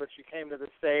 days, but she came to the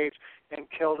stage and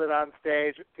killed it on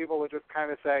stage, people would just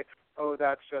kind of say, oh,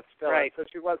 that's just Phyllis. Right. So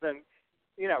she wasn't,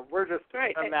 we're just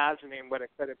imagining what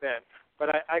it could have been.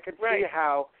 But I could see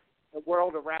how the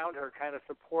world around her kind of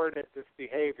supported this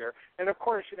behavior. And, of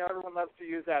course, everyone loves to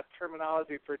use that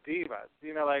terminology for divas,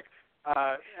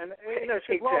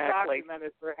 she's well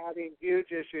documented for having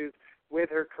huge issues with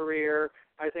her career.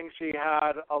 I think she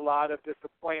had a lot of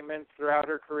disappointments throughout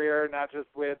her career, not just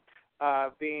with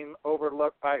being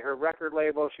overlooked by her record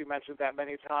label. She mentioned that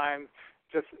many times,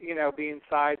 just, being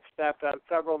sidestepped on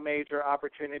several major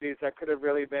opportunities that could have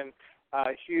really been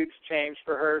a huge change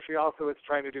for her. She also was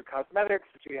trying to do cosmetics.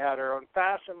 She had her own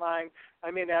fashion line.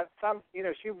 I mean,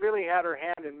 she really had her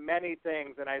hand in many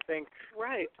things, and I think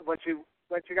when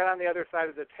she got on the other side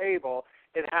of the table,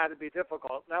 it had to be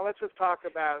difficult. Now let's just talk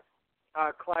about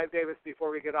Clive Davis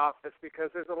before we get off this, because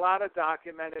there's a lot of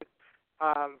documented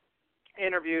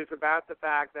interviews about the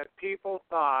fact that people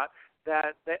thought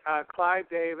that Clive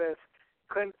Davis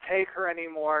couldn't take her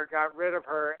anymore, got rid of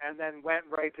her, and then went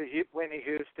right to Whitney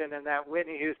Houston, and that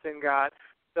Whitney Houston got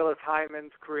Phyllis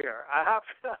Hyman's career. I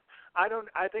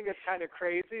think it's kind of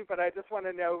crazy, but I just want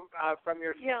to know from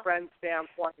your friend's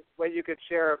standpoint what you could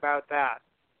share about that.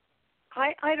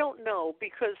 I don't know,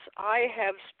 because I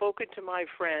have spoken to my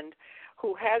friend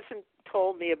who hasn't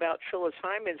told me about Phyllis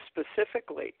Hyman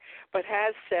specifically, but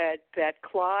has said that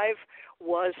Clive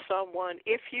was someone,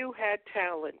 if you had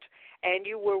talent and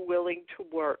you were willing to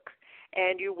work,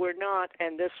 and you were not,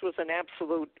 and this was an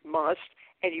absolute must,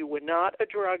 and you were not a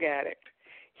drug addict,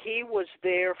 he was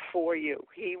there for you.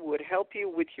 He would help you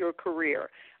with your career.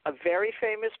 A very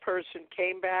famous person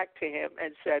came back to him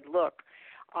and said, look,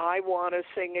 I want to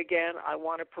sing again. I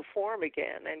want to perform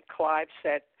again. And Clive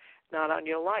said, not on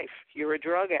your life. You're a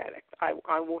drug addict.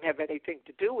 I won't have anything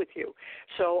to do with you.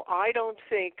 So I don't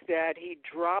think that he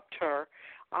dropped her.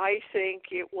 I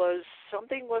think it was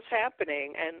something was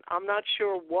happening, and I'm not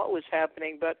sure what was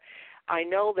happening, but I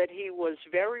know that he was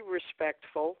very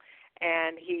respectful,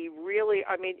 and he really,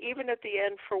 I mean, even at the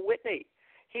end for Whitney,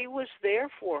 he was there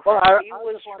for her. Well, I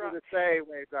was just wanted to say,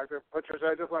 wait, Dr. Patricia,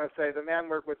 I just want to say the man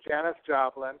worked with Janis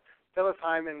Joplin. Phyllis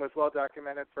Hyman was well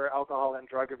documented for alcohol and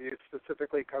drug abuse,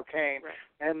 specifically cocaine. Right.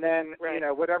 And then, right.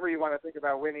 Whatever you want to think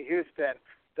about Whitney Houston,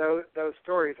 those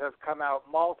stories have come out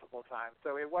multiple times.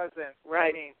 So it wasn't,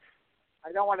 right. I mean,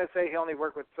 I don't want to say he only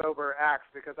worked with sober acts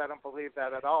because I don't believe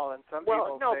that at all. And some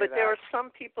people no, say but that. there are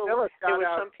some people. Phyllis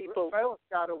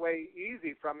got away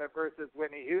easy from it versus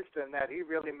Whitney Houston. That he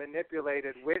really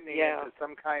manipulated Whitney into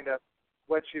some kind of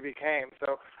what she became.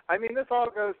 So I mean, this all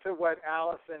goes to what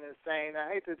Alyson is saying.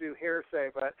 I hate to do hearsay,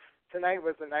 but tonight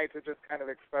was the night to just kind of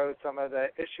expose some of the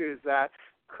issues that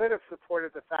could have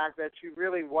supported the fact that she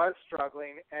really was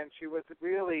struggling and she was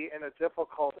really in a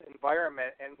difficult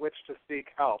environment in which to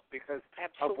seek help because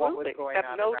of what was going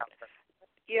on around her.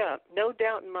 Yeah, no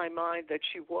doubt in my mind that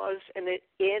she was in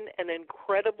an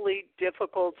incredibly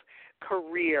difficult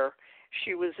career.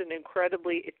 She was an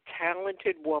incredibly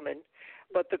talented woman,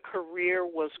 but the career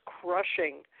was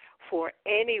crushing for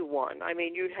anyone. I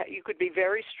mean, you could be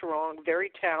very strong, very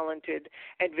talented,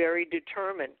 and very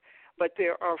determined, but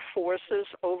there are forces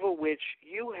over which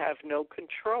you have no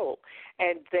control,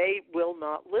 and they will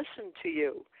not listen to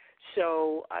you.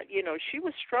 So, she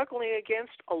was struggling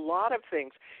against a lot of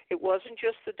things. It wasn't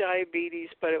just the diabetes,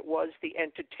 but it was the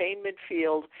entertainment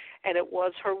field, and it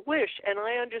was her wish, and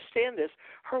I understand this,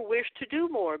 her wish to do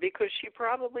more because she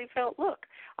probably felt, look,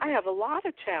 I have a lot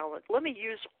of talent. Let me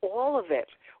use all of it.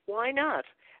 Why not?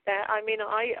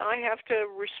 I have to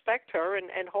respect her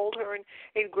and hold her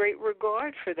in great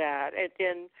regard for that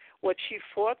and what she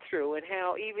fought through and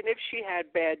how even if she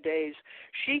had bad days,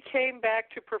 she came back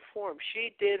to perform.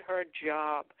 She did her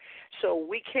job. So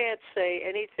we can't say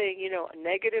anything,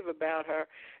 negative about her.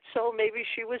 So maybe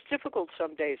she was difficult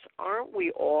some days. Aren't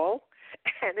we all?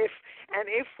 And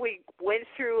if we went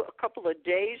through a couple of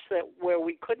days where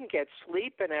we couldn't get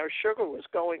sleep and our sugar was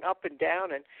going up and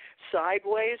down and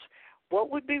sideways, what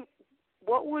would we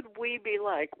be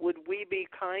like? Would we be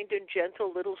kind and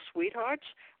gentle little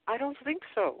sweethearts? I don't think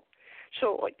so.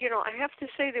 So, I have to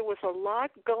say there was a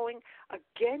lot going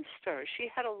against her. She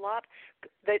had a lot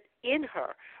that in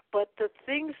her, but the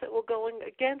things that were going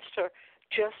against her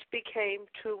just became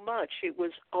too much. It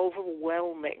was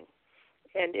overwhelming.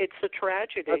 And it's a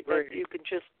tragedy that you can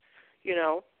just,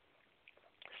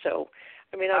 So,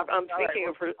 I'm thinking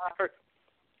of her.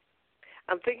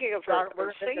 I'm thinking of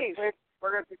her singing.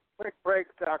 We're going to take a quick break,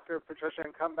 Dr. Patricia,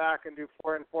 and come back and do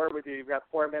 4 and 4 with you. You've got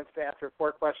 4 minutes to answer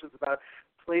 4 questions about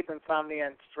sleep, insomnia,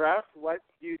 and stress. What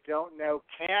you don't know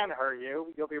can hurt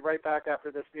you. You'll be right back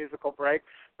after this musical break.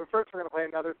 But first, we're going to play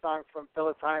another song from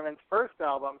Phyllis Hyman's first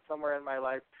album, Somewhere in My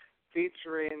Life,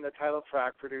 featuring the title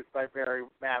track produced by Barry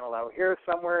Manilow. Here's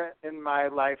Somewhere in My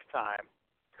Lifetime,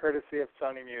 courtesy of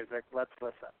SONY Music. Let's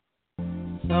listen.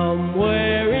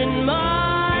 Somewhere in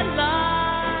my lifetime,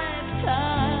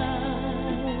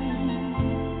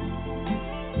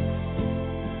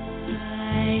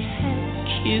 I have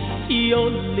kissed your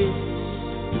lips,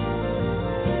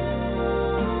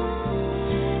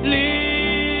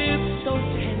 lips so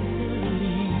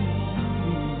tenderly,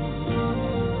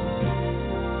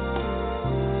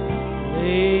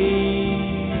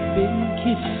 they've been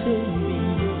kissing me.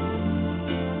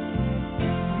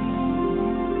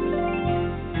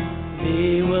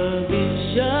 They were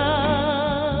visions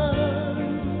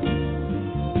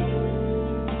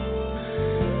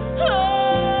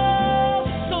oh,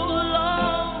 so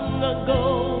long ago.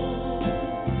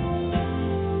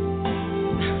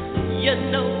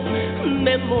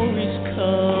 Memories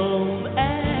come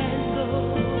and go.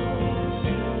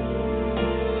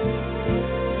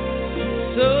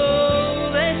 So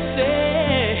they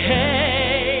say,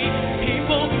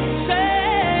 people say,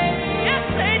 yes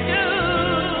they do.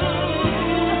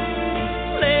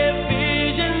 They're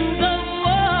visions of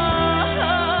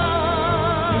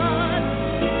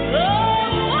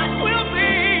what will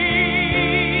be.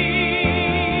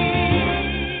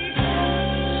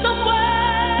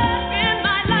 Somewhere in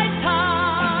my lifetime,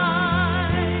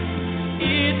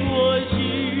 it was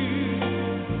you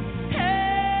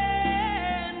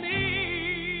and me.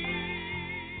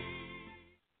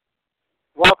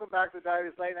 Welcome back to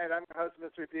Diabetes Late Night. I'm your host,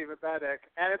 Mr. Diva,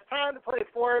 and it's time to play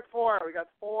 4 at 4. We got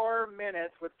 4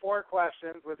 minutes with 4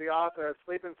 questions with the author of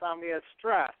Sleep, Insomnia,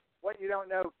 Stress. What you don't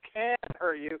know can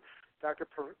hurt you, Dr.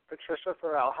 Patricia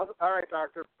Farrell. All right,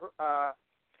 Dr.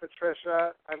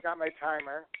 Patricia. I've got my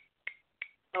timer.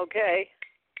 Okay.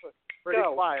 Pretty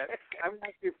Go. quiet. I'm going to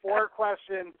ask you 4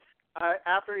 questions.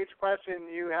 After each question,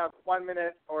 you have 1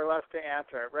 minute or less to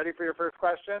answer. Ready for your first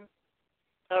question?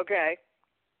 Okay.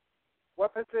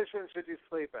 What position should you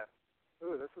sleep in?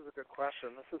 Ooh, this is a good question.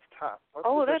 This is tough.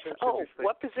 What position should you sleep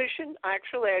what position?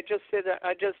 Actually, I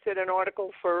just did an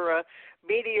article for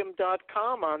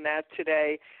Medium.com on that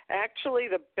today. Actually,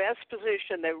 the best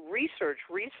position that research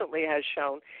recently has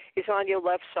shown is on your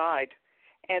left side.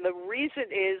 And the reason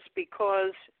is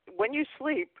because when you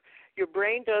sleep, your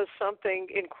brain does something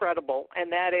incredible,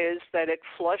 and that is that it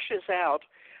flushes out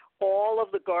all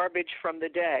of the garbage from the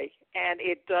day, and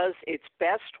it does its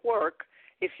best work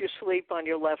if you sleep on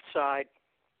your left side.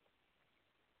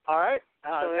 All right.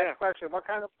 Next question. What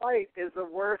kind of light is the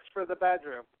worst for the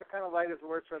bedroom? What kind of light is the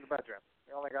worst for the bedroom?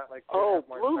 We only got like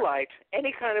blue light.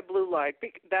 Any kind of blue light.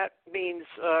 That means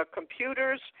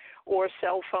computers or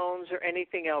cell phones or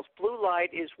anything else. Blue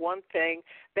light is one thing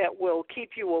that will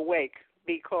keep you awake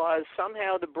because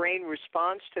somehow the brain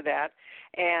responds to that.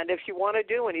 And if you want to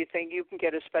do anything, you can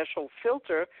get a special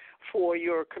filter for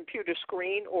your computer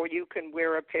screen, or you can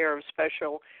wear a pair of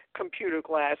special computer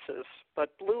glasses.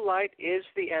 But blue light is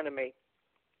the enemy.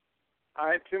 All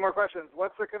right, 2 more questions.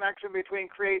 What's the connection between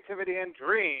creativity and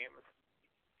dreams?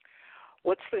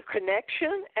 What's the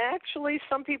connection? Actually,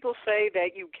 some people say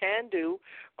that you can do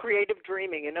creative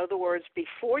dreaming. In other words,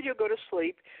 before you go to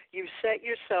sleep, you set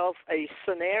yourself a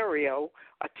scenario,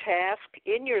 a task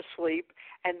in your sleep,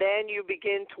 and then you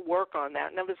begin to work on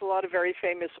that. Now, there's a lot of very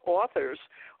famous authors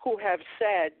who have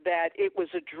said that it was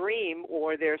a dream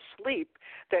or their sleep,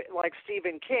 that, like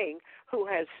Stephen King, who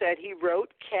has said he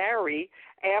wrote Carrie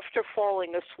after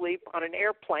falling asleep on an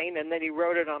airplane, and then he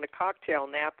wrote it on a cocktail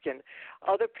napkin.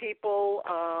 Other people,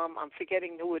 I'm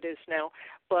forgetting who it is now,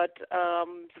 but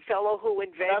the fellow who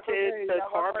invented the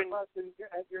carbon.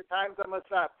 Your time's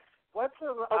almost up. What's the,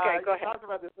 go ahead. You talked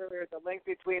about this earlier, the link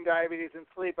between diabetes and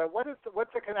sleep, but what's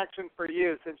the connection for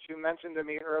you, since you mentioned to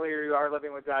me earlier you are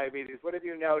living with diabetes? What have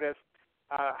you noticed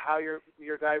how your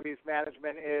diabetes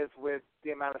management is with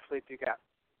the amount of sleep you get?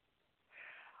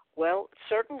 Well,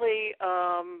 certainly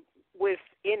with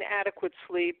inadequate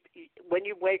sleep, when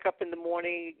you wake up in the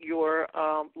morning, your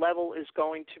level is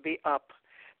going to be up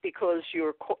because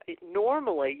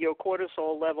normally your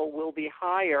cortisol level will be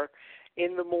higher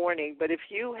in the morning. But if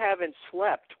you haven't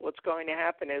slept, what's going to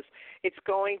happen is it's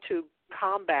going to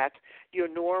combat your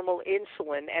normal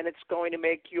insulin, and it's going to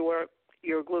make your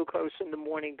glucose in the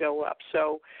morning go up.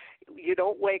 So you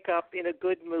don't wake up in a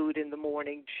good mood in the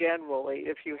morning generally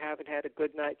if you haven't had a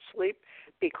good night's sleep,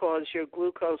 because your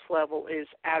glucose level is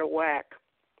out of whack.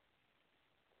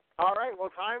 All right.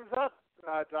 Well, time's up,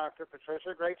 Dr.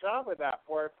 Patricia. Great job with that.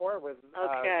 4 at 4 with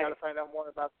got to find out more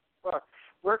about the book.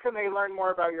 Where can they learn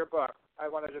more about your book? I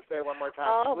want to just say one more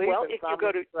time. Sleep well, and if you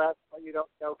go to stress, what you don't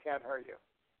know can't hurt you.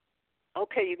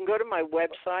 Okay, you can go to my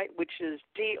website, which is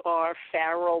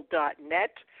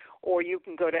drfarrell.net, or you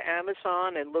can go to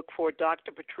Amazon and look for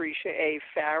Dr. Patricia A.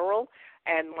 Farrell,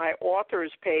 and my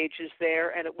authors page is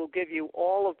there, and it will give you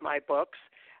all of my books.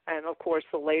 And, of course,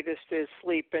 the latest is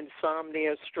Sleep,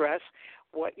 Insomnia, Stress.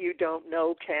 What you don't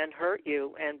know can hurt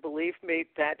you, and believe me,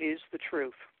 that is the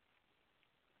truth.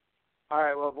 All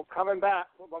right. Well, we're coming back.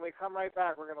 When we come right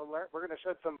back, we're going to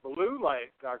shed some blue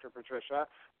light, Dr. Patricia,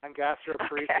 on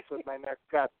gastroparesis with my next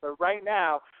guest. But right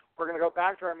now, we're going to go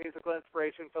back to our musical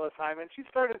inspiration, Phyllis Hyman. She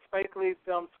started Spike Lee's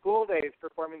film School Days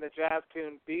performing the jazz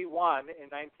tune B1 in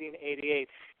 1988.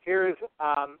 Here's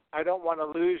I Don't Want to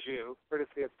Lose You,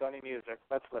 courtesy of SONY Music.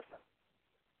 Let's listen.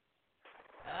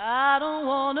 I don't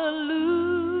want to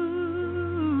lose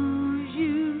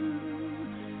you.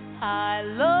 I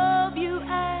love you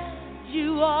as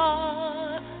you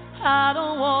are. I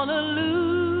don't want to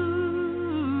lose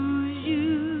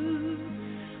you.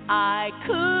 I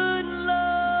couldn't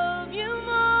love you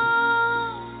more.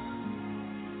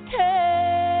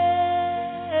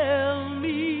 Tell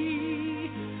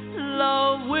me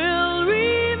love will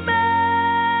remain,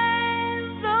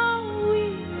 though we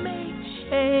may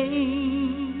change.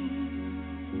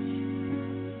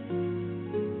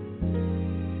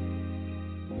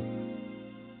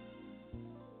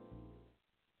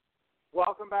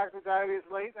 Welcome back to Diabetes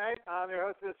Late Night. I'm your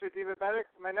host, Mr. Diva.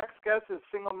 My next guest is a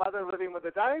single mother living with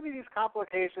a diabetes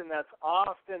complication that's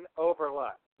often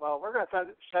overlooked. Well, we're going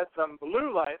to shed some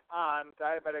blue light on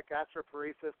diabetic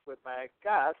gastroparesis with my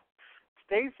guest,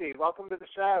 Stacie. Welcome to the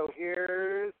show.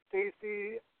 Here's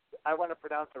Stacie. I want to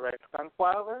pronounce it right.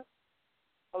 Shonkwiler.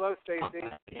 Hello,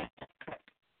 Stacie.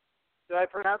 Did I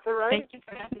pronounce it right? Thank you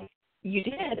for having me. You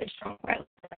did. It's Shonkwiler.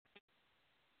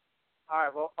 All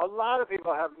right. Well, a lot of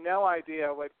people have no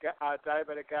idea what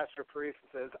diabetic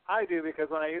gastroparesis is. I do because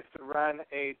when I used to run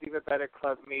a Diabetic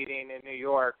Club meeting in New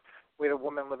York, we had a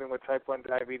woman living with type 1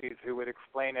 diabetes who would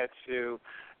explain it to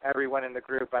everyone in the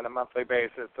group on a monthly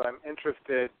basis. So I'm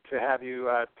interested to have you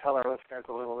tell our listeners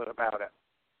a little bit about it.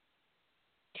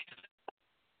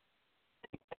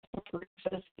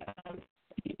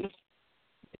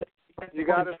 You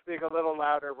got to speak a little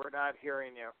louder. We're not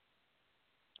hearing you.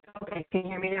 Okay, can you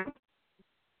hear me now?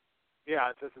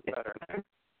 Yeah, this is better.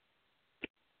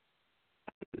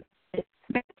 It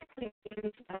basically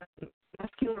means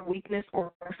muscular weakness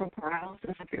or partial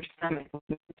paralysis of your stomach.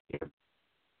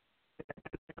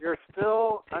 You're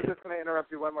still, I'm just going to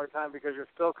interrupt you one more time because you're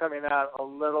still coming out a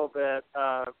little bit,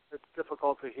 it's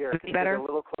difficult to hear. Can you better? get a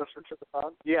little closer to the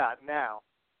phone? Yeah, now.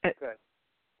 Good.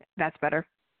 That's better?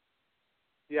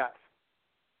 Yes.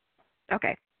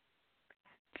 Okay.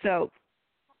 So,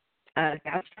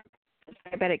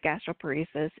 diabetic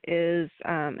gastroparesis is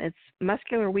it's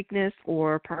muscular weakness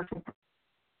or partial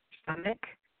stomach,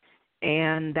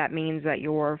 and that means that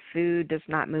your food does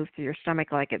not move through your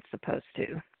stomach like it's supposed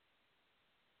to.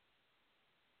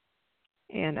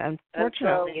 And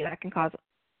unfortunately, that can cause.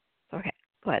 Okay,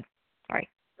 go ahead. Sorry.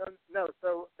 No.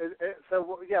 So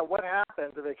what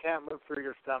happens if it can't move through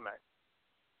your stomach?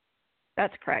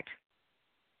 That's correct.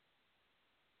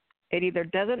 It either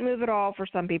doesn't move at all for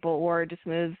some people, or it just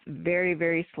moves very,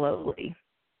 very slowly.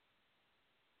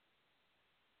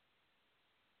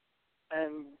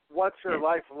 And what's your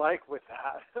life like with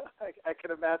that? I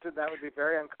can imagine that would be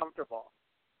very uncomfortable.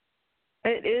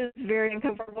 It is very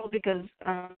uncomfortable because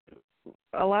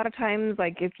a lot of times,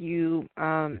 like if you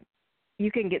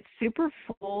you can get super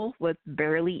full with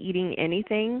barely eating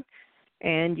anything,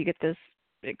 and you get this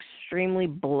extremely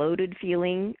bloated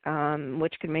feeling,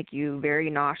 which can make you very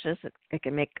nauseous. It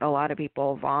can make a lot of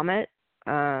people vomit.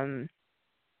 Sometimes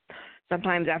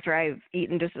after I've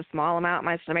eaten just a small amount,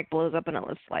 my stomach blows up and it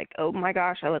looks like, oh my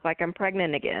gosh, I look like I'm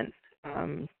pregnant again.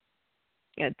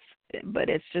 It's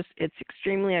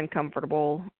extremely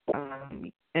uncomfortable,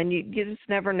 and you just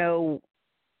never know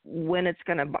when it's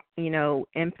going to,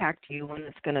 impact you, when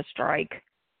it's going to strike,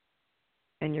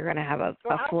 and you're going to have a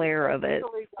flare of it.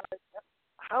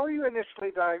 How were you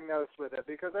initially diagnosed with it?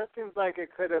 Because that seems like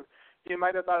you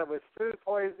might have thought it was food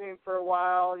poisoning for a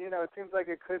while. It seems like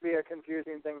it could be a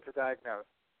confusing thing to diagnose.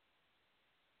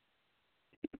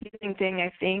 Confusing thing, I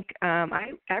think.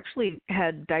 I actually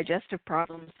had digestive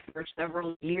problems for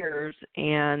several years,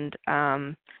 and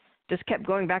just kept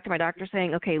going back to my doctor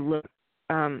saying, okay, look,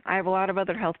 I have a lot of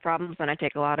other health problems, and I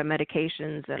take a lot of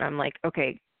medications, and I'm like,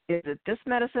 okay, is it this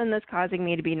medicine that's causing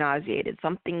me to be nauseated?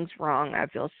 Something's wrong. I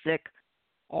feel sick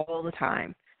all the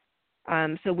time.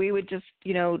 So we would just,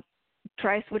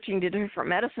 try switching to different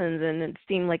medicines, and it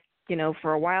seemed like,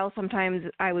 for a while sometimes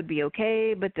I would be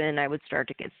okay, but then I would start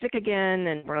to get sick again,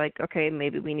 and we're like, okay,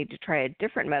 maybe we need to try a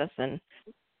different medicine.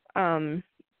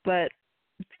 But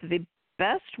the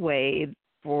best way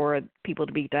for people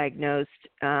to be diagnosed,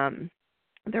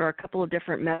 there are a couple of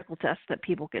different medical tests that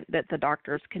that the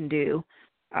doctors can do.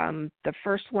 The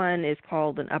first one is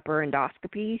called an upper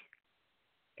endoscopy,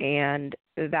 and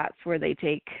that's where they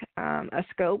take a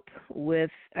scope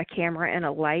with a camera and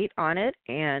a light on it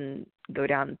and go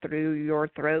down through your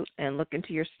throat and look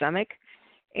into your stomach.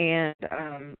 And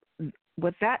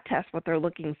with that test, what they're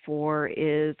looking for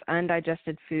is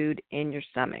undigested food in your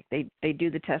stomach. They do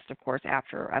the test, of course,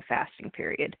 after a fasting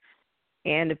period.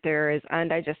 And if there is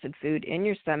undigested food in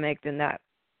your stomach, then that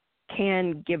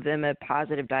can give them a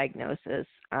positive diagnosis.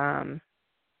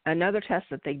 Another test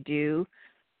that they do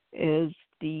is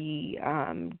the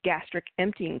gastric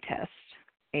emptying test.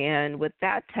 And with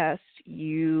that test,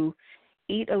 you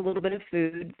eat a little bit of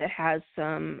food that has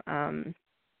some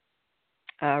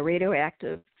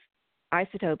radioactive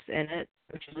isotopes in it,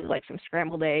 which is like some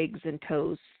scrambled eggs and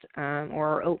toast,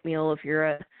 or oatmeal if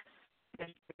you're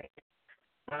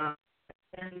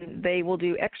and they will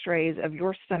do x-rays of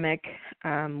your stomach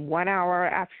 1 hour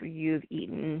after you've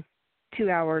eaten, 2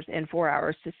 hours, and 4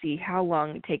 hours to see how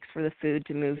long it takes for the food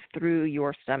to move through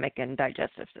your stomach and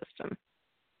digestive system.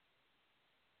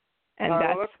 And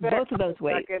that's both of those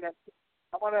ways.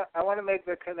 I want to make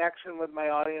the connection with my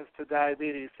audience to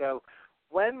diabetes. So,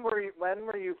 when were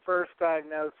you first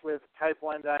diagnosed with type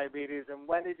 1 diabetes, and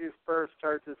when did you first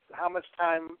start to? How much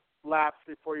time lapsed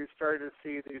before you started to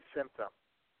see these symptoms?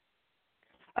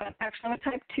 Actually, I'm a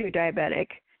type 2 diabetic.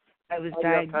 I was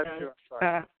diagnosed. Type 2, I'm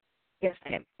sorry. Yes, I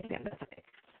am. Yeah, that's okay.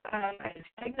 I was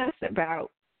diagnosed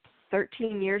about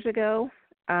 13 years ago,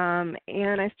 and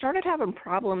I started having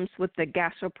problems with the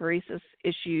gastroparesis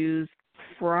issues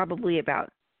probably about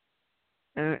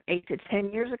 8 to 10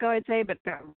 years ago, I'd say, but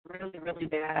got really, really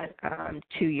bad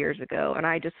 2 years ago. And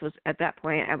I just was, at that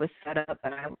point, I was set up,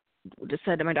 and I just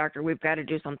said to my doctor, we've got to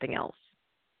do something else.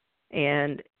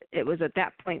 And it was at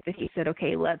that point that he said,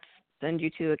 okay, let's send you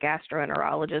to a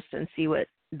gastroenterologist and see what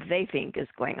they think is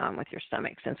going on with your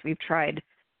stomach, since we've tried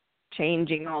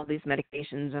changing all these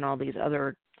medications and all these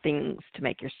other things to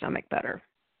make your stomach better.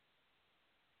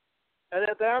 And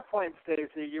at that point,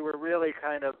 Stacie, you were really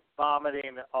kind of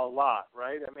vomiting a lot,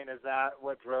 right? I mean, is that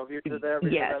what drove you to there?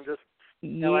 Because yes. I'm just,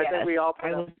 yes. I think we all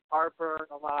put up heartburn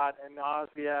a lot and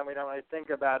nausea, and we don't really think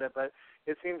about it, but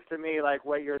it seems to me like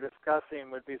what you're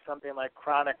discussing would be something like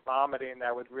chronic vomiting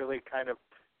that would really kind of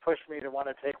push me to want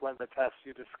to take one of the tests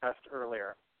you discussed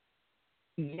earlier.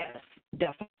 Yes,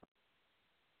 definitely.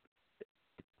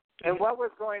 And what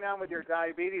was going on with your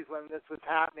diabetes when this was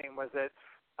happening? Was it,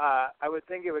 I would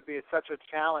think it would be such a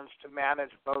challenge to manage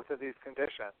both of these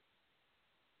conditions.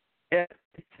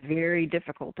 It's very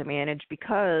difficult to manage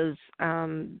because,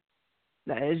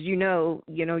 as you know,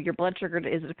 your blood sugar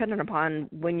is dependent upon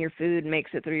when your food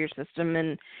makes it through your system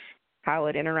and how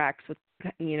it interacts with,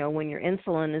 when your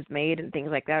insulin is made and things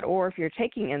like that. Or if you're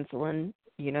taking insulin,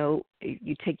 you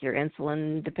take your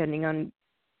insulin depending on,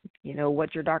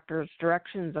 what your doctor's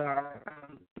directions are.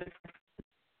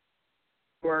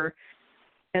 Or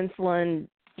insulin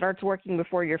starts working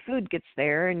before your food gets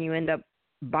there and you end up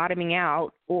bottoming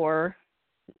out, or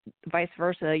vice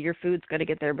versa, your food's going to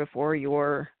get there before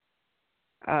your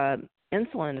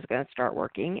insulin is going to start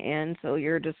working, and so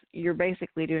you're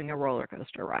basically doing a roller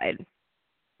coaster ride,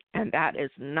 and that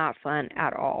is not fun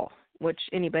at all. Which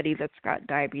anybody that's got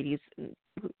diabetes,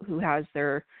 who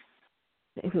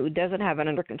doesn't have it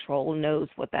under control, knows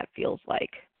what that feels like.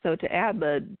 So to add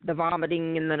the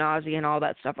vomiting and the nausea and all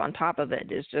that stuff on top of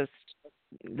it is just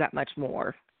that much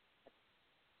more.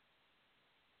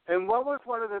 And what was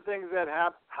one of the things that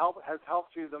has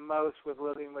helped you the most with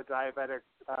living with diabetic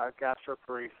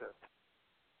gastroparesis?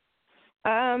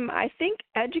 I think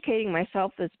educating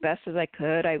myself as best as I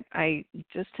could. I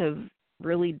just have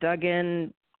really dug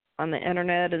in on the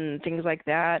internet and things like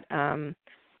that,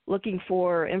 looking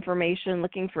for information,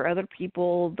 looking for other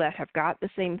people that have got the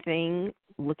same thing,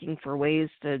 looking for ways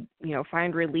to,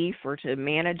 find relief or to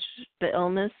manage the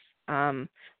illness.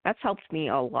 That's helped me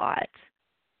a lot.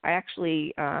 I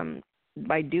actually,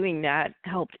 by doing that,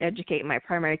 helped educate my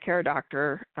primary care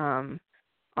doctor on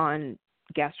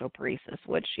gastroparesis,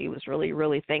 which he was really,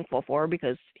 really thankful for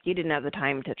because he didn't have the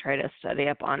time to try to study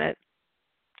up on it.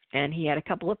 And he had a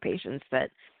couple of patients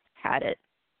that had it.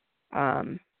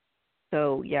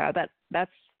 So, yeah,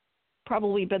 that's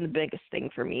probably been the biggest thing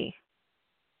for me.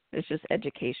 It's just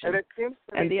education. And it seems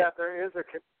to me that there is a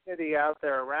community out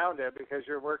there around it because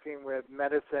you're working with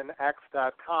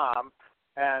medicinex.com,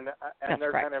 and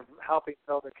they're right. kind of helping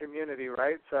build a community,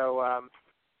 right? So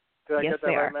did I yes, get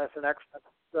that right, Medicinex?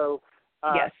 So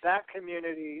yes. That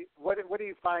community, what do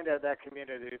you find at that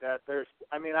community? That there's,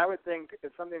 I would think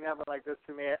if something happened like this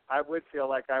to me, I would feel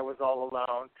like I was all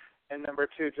alone. And number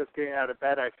two, just getting out of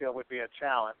bed, I feel would be a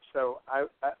challenge. So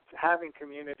having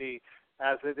community,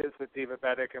 as it is with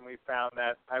Divabetic, and we found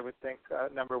that I would think,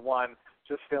 number one,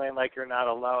 just feeling like you're not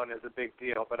alone is a big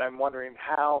deal. But I'm wondering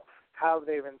how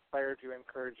they've inspired you,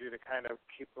 encouraged you to kind of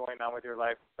keep going on with your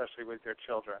life, especially with your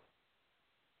children.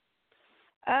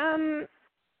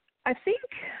 I think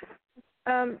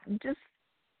just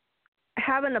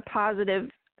having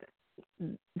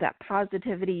that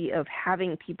positivity of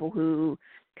having people who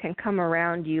can come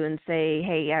around you and say,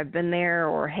 hey, I've been there,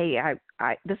 or hey,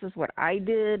 I this is what I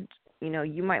did.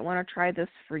 You might want to try this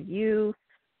for you.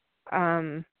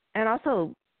 And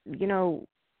also,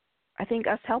 I think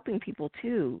us helping people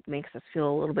too makes us feel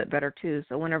a little bit better too.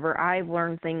 So whenever I've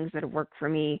learned things that have worked for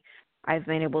me, I've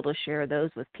been able to share those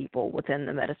with people within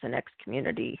the Medicine X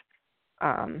community,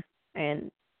 and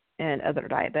other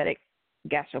diabetic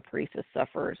gastroparesis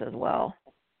sufferers as well,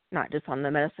 not just on the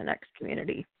Medicine X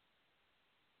community.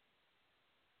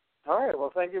 All right.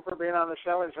 Well, thank you for being on the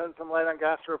show and shedding some light on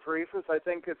gastroparesis. I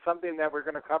think it's something that we're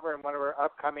going to cover in one of our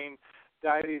upcoming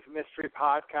Diabetes Mystery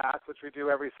podcasts, which we do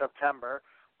every September.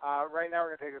 Right now,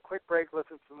 we're going to take a quick break,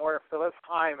 listen to more of Phyllis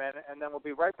Hyman, and then we'll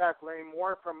be right back learning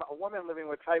more from a woman living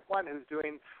with type 1 who's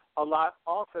doing a lot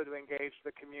also to engage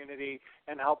the community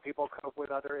and help people cope with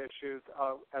other issues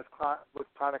with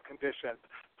chronic conditions.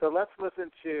 So let's listen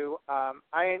to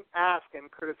I Ain't Asking,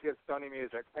 courtesy of SONY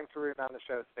Music. Thanks for being on the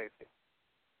show, Stacie.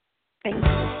 Thanks.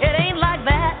 It ain't like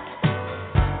that.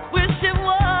 Wish it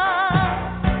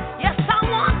was. Yes, I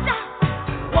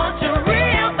want you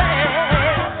real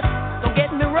bad. Don't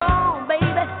get me wrong, baby.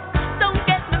 Don't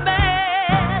get me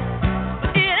mad.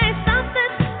 But it ain't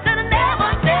something that I never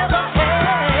had.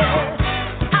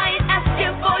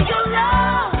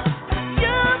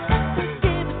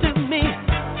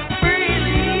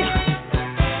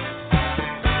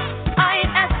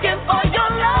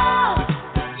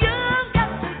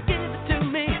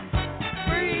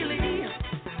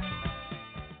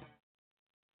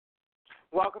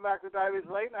 welcome back to Diabetes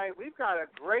Late Night. We've got a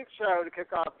great show to kick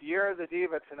off Year of the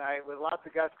Diva tonight with lots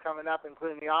of guests coming up,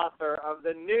 including the author of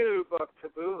the new book,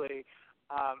 Tabouli.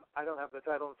 I don't have the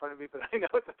title in front of me, but I know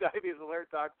it's a Diabetes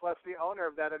Alert Dog, plus the owner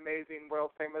of that amazing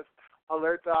world-famous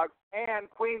Alert Dog, and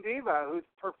Queen Diva, who's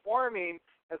performing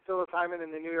as Phyllis Hyman in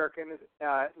the New York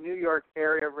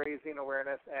area, raising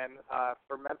awareness and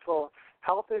for mental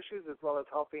health issues, as well as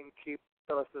helping keep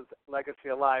Phyllis's legacy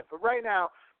alive. But right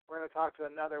now, we're going to talk to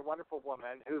another wonderful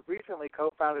woman who recently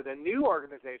co-founded a new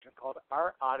organization called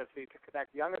Our Odyssey to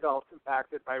connect young adults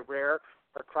impacted by rare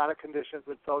or chronic conditions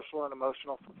with social and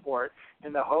emotional support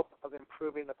in the hope of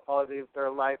improving the quality of their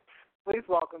life. Please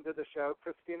welcome to the show,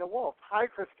 Kristina Wolfe. Hi,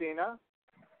 Kristina.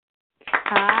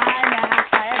 Hi, Matt.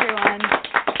 Hi, everyone.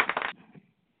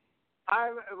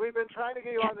 We've been trying to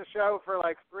get you on the show for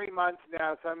like 3 months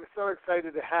now, so I'm so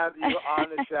excited to have you on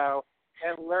the show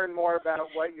and learn more about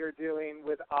what you're doing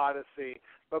with Odyssey.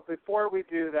 But before we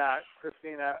do that,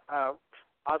 Kristina,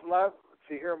 I'd love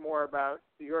to hear more about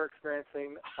your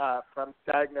experiencing from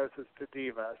diagnosis to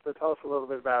Diva. So tell us a little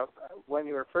bit about when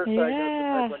you were first diagnosed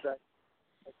and what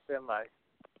it's been like.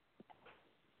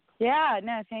 Yeah,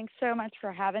 no, thanks so much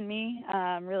for having me.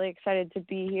 I'm really excited to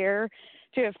be here,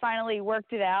 to have finally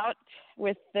worked it out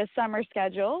with the summer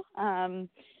schedule.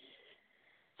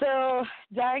 So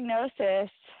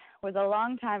diagnosis was a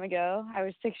long time ago. I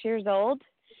was 6 years old.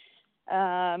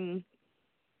 That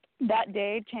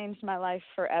day changed my life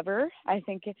forever. I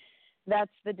think that's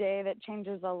the day that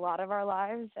changes a lot of our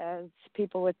lives as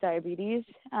people with diabetes.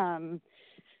 My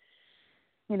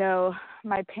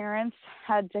parents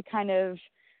had to kind of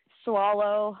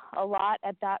swallow a lot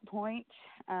at that point,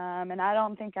 and I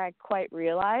don't think I quite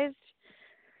realized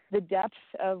the depth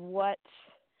of what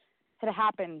had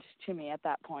happened to me at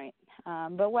that point.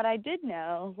 But what I did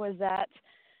know was that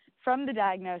from the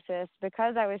diagnosis,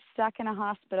 because I was stuck in a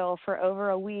hospital for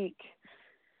over a week,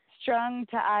 strung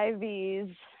to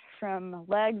IVs from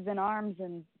legs and arms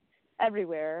and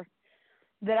everywhere,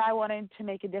 that I wanted to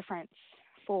make a difference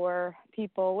for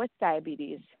people with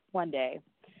diabetes one day.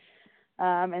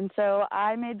 And so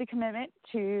I made the commitment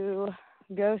to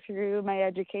go through my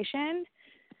education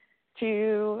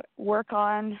to work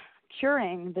on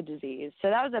curing the disease. So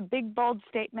that was a big, bold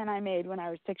statement I made when I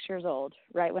was 6 years old,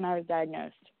 right when I was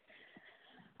diagnosed.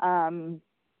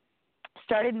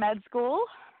 Started med school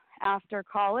after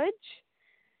college,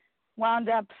 wound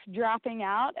up dropping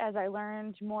out as I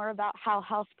learned more about how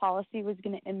health policy was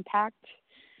going to impact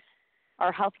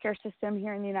our healthcare system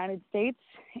here in the United States,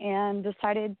 and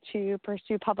decided to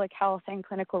pursue public health and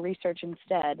clinical research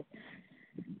instead.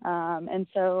 And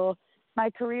so my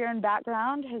career and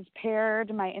background has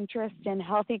paired my interest in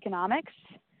health economics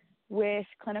with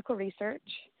clinical research.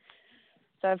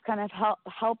 So I've kind of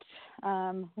helped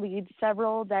lead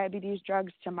several diabetes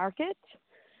drugs to market.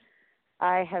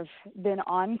 I have been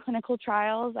on clinical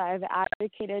trials. I've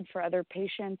advocated for other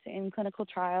patients in clinical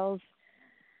trials.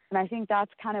 And I think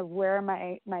that's kind of where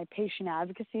my patient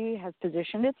advocacy has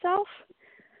positioned itself.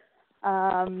 So,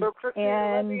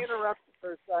 Kristina, let me interrupt you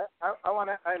first. I want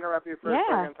to interrupt you for a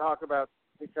second and talk about,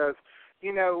 because,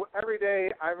 every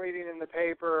day I'm reading in the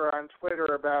paper or on Twitter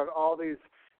about all these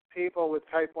people with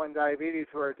type 1 diabetes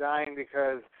who are dying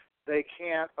because they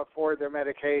can't afford their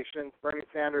medications. Bernie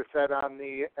Sanders said at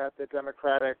the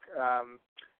Democratic,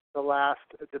 the last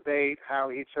debate, how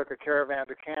he took a caravan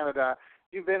to Canada.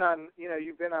 You've been on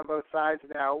both sides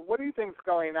now. What do you think's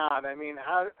going on? I mean,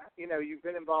 you've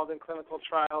been involved in clinical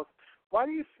trials. How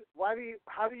do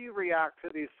you react to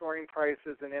these soaring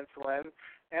prices in insulin?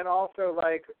 And also,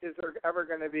 is there ever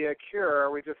going to be a cure? Or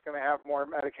are we just going to have more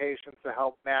medications to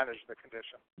help manage the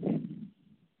condition?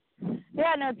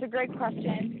 Yeah, no, it's a great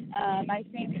question. I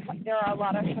think there are a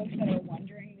lot of folks that are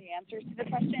wondering the answers to the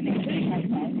question, including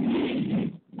myself.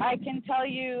 I can tell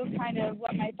you kind of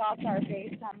what my thoughts are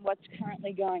based on what's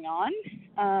currently going on.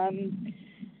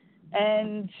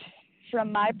 And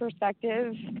from my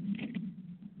perspective,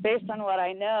 based on what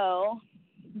I know,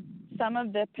 some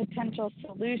of the potential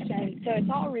solutions, so it's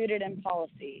all rooted in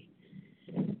policy.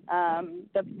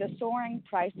 The soaring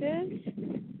prices,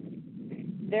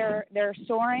 they're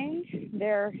soaring,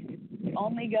 they're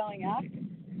only going up,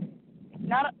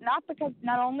 not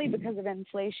only because of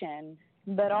inflation,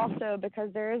 but also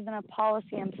because there isn't a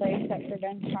policy in place that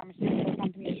prevents pharmaceutical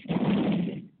companies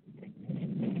from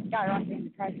skyrocketing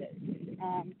the prices.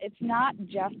 It's not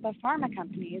just the pharma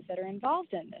companies that are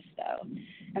involved in this, though,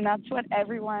 and that's what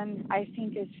everyone, I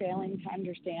think, is failing to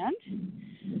understand.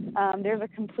 There's a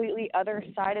completely other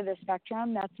side of the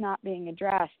spectrum that's not being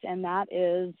addressed, and that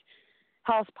is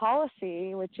health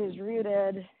policy, which is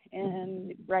rooted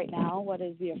in, right now, what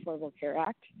is the Affordable Care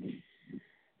Act.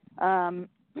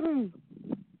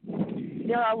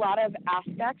 There are a lot of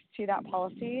aspects to that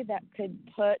policy that could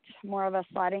put more of a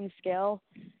sliding scale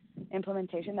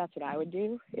implementation. That's what I would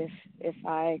do if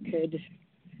I could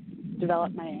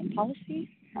develop my own policy.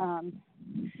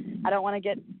 I don't want to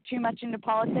get too much into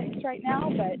politics right now,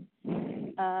 but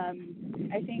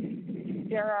I think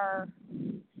there are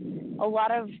a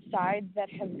lot of sides that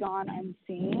have gone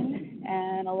unseen,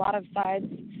 and a lot of sides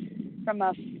from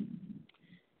a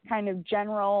kind of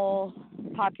general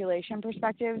population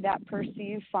perspective that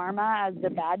perceive pharma as the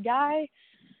bad guy,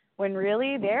 when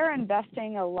really they're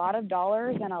investing a lot of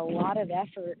dollars and a lot of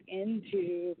effort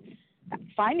into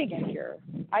finding a cure.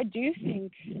 I do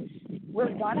think we're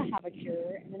going to have a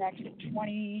cure in the next I'm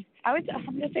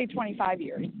going to say 25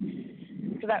 years.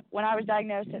 Because when I was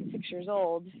diagnosed at 6 years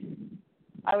old,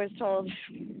 I was told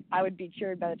I would be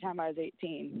cured by the time I was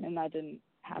 18, and that didn't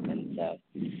happen. So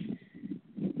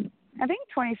I think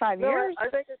 25 years. I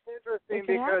think it's interesting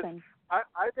because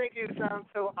I think you sound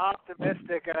so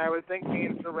optimistic, and I would think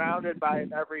being surrounded by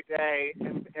it every day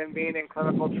and being in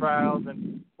clinical trials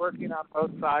and working on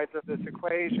both sides of this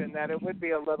equation, that it would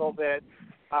be a little bit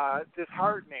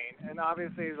disheartening. And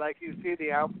obviously, like, you see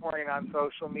the outpouring on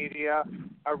social media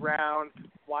around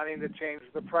wanting to change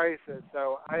the prices.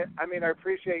 So, I mean, I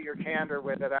appreciate your candor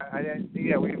with it.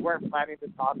 We weren't planning to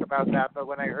talk about that, but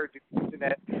when I heard you mention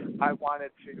it, I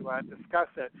wanted to discuss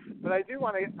it. But I do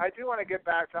want to get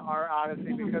back to our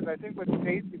Odyssey, because I think what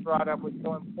Stacie brought up was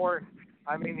so important.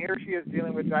 I mean, here she is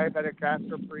dealing with diabetic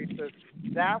gastroparesis.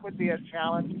 That would be a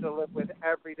challenge to live with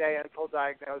every day until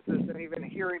diagnosis. And even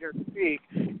hearing her speak,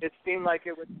 it seemed like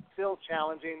it was still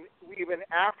challenging even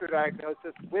after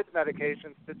diagnosis with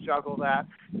medications to juggle that.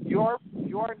 Your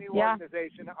new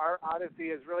organization, Our Odyssey,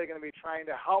 is really going to be trying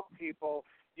to help people,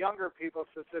 younger people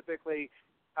specifically,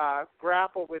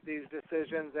 grapple with these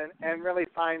decisions and really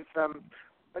find some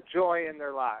joy in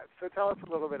their lives. So tell us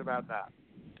a little bit about that.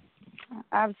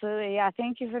 Absolutely. Yeah.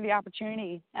 Thank you for the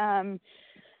opportunity.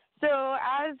 So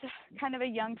as kind of a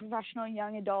young professional,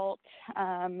 young adult,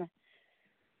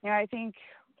 I think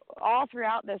all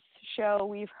throughout this show,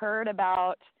 we've heard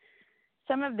about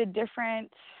some of the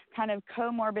different kind of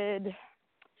comorbid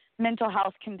mental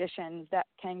health conditions that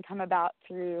can come about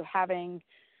through having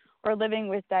or living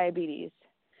with diabetes,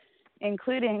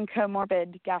 including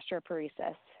comorbid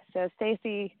gastroparesis. So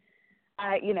Stacie,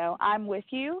 I'm with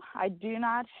you. I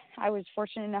was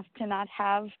fortunate enough to not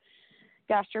have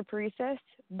gastroparesis,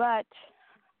 but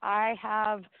I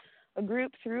have a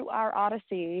group through Our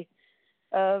Odyssey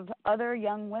of other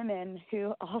young women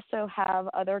who also have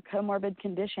other comorbid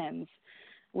conditions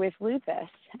with lupus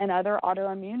and other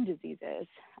autoimmune diseases.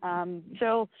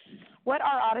 So what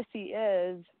Our Odyssey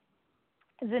is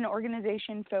an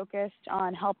organization focused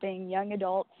on helping young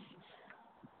adults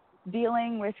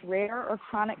dealing with rare or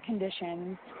chronic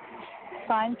conditions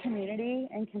find community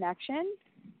and connection,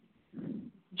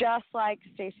 just like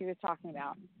Stacie was talking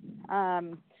about.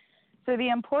 So the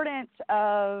importance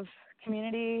of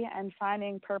community and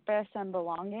finding purpose and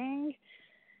belonging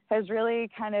has really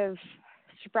kind of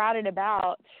sprouted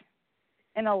about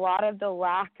in a lot of the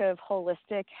lack of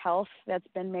holistic health that's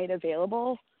been made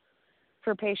available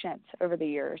for patients over the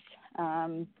years.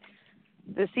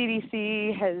 The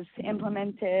CDC has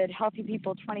implemented Healthy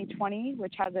People 2020,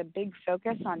 which has a big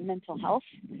focus on mental health.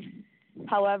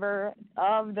 However,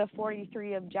 of the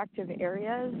 43 objective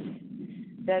areas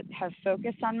that have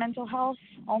focused on mental health,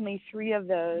 only 3 of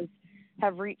those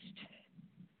have reached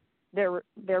their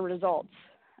results.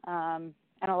 And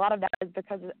a lot of that is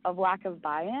because of lack of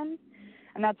buy-in,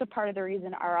 and that's a part of the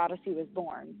reason Our Odyssey was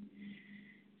born.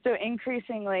 So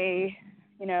increasingly,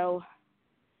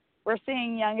 we're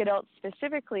seeing young adults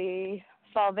specifically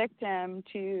fall victim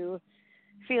to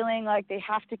feeling like they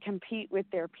have to compete with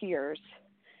their peers.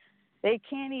 They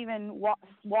can't even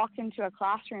walk into a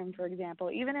classroom, for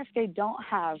example, even if they don't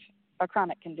have a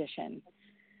chronic condition.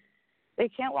 They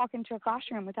can't walk into a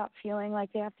classroom without feeling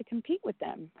like they have to compete with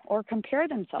them or compare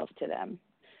themselves to them.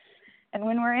 And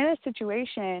when we're in a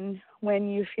situation when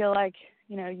you feel like,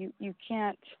 you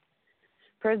can't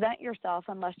present yourself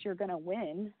unless you're going to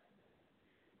win,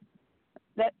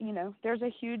 that, there's a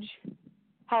huge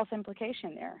health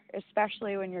implication there,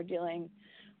 especially when you're dealing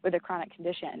with a chronic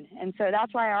condition. And so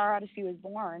that's why Our Odyssey was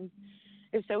born,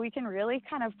 is so we can really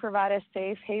kind of provide a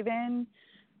safe haven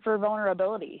for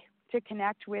vulnerability, to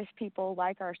connect with people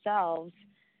like ourselves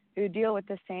who deal with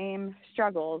the same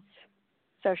struggles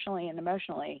socially and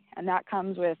emotionally. And that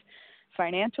comes with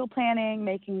financial planning,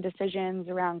 making decisions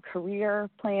around career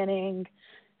planning,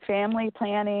 family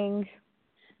planning,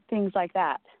 things like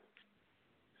that.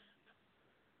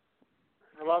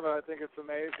 I love it. I think it's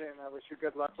amazing. I wish you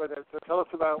good luck with it. So tell us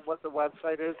about what the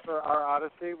website is for Our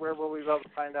Odyssey. Where will we be able to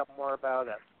find out more about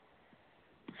it?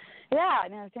 Yeah,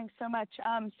 no, thanks so much.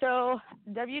 So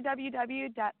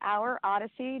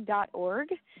www.ourodyssey.org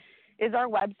is our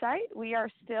website. We're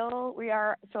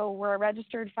a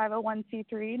registered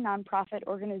 501c3 nonprofit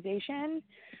organization.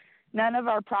 None of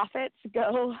our profits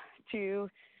go to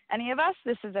any of us.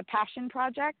 This is a passion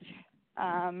project.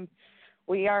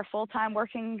 We are full-time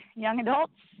working young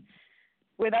adults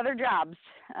with other jobs.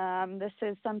 This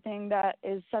is something that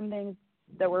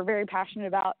we're very passionate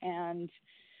about, and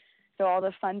so all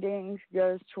the funding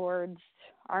goes towards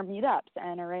our meetups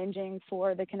and arranging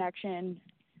for the connection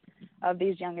of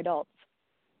these young adults.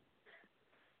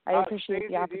 I appreciate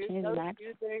the opportunity, Max. Do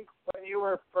you think when you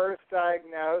were first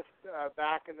diagnosed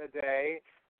back in the day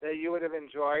that you would have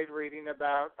enjoyed reading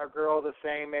about a girl the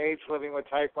same age living with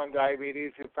type 1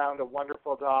 diabetes who found a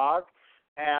wonderful dog,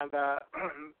 and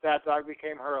that dog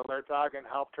became her alert dog and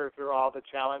helped her through all the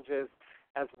challenges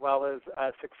as well as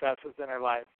successes in her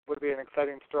life? Would be an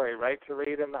exciting story, right, to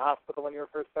read in the hospital when you were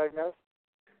first diagnosed?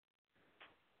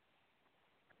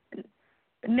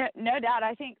 No doubt.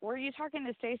 I think, were you talking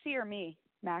to Stacie or me,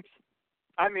 Max?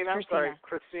 I'm Kristina. sorry,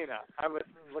 Kristina. I was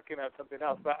looking at something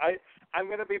else. But I'm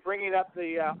going to be bringing up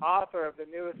the author of the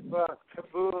newest book,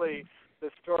 Tabouli,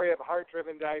 The Story of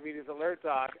Heart-Driven Diabetes Alert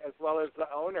Dog, as well as the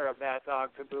owner of that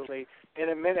dog, Tabouli, in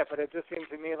a minute. But it just seemed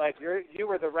to me like you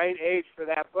were the right age for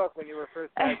that book when you were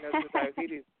first diagnosed with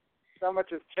diabetes. So much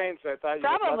has changed, so I thought you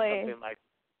would love something like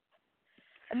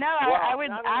that. No, I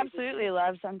would absolutely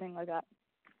love something like that.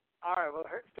 All right, well,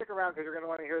 stick around because you're going to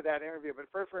want to hear that interview. But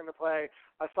first, we're going to play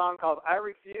a song called I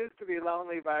Refuse to Be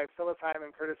Lonely by Phyllis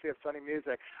Hyman, courtesy of SONY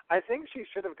Music. I think she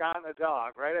should have gotten a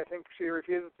dog, right? I think she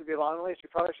refuses to be lonely. She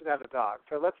probably should have a dog.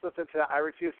 So let's listen to I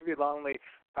Refuse to Be Lonely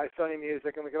by SONY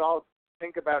Music, and we can all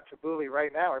think about Tabouli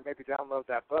right now or maybe download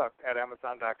that book at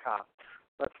Amazon.com.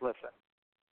 Let's listen.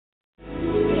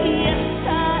 Yes,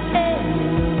 I am.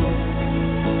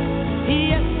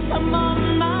 Yes, I'm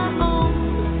on my own.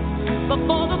 But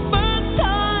for the first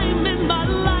time in my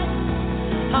life,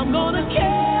 I'm gonna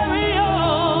carry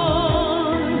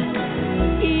on.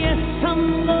 Yes,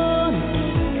 I'm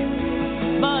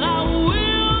gonna, but I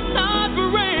will not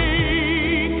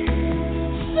break.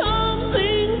 Some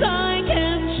things I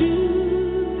can't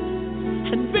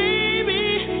choose, and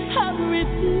baby, I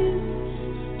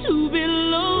refuse to be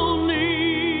lonely.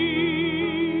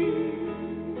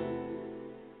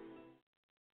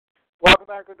 Welcome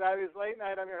back to Diabetes Late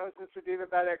Night. I'm your host, Mr. Diva.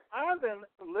 I've been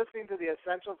listening to the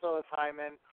Essential Phyllis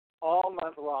Hyman all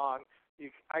month long.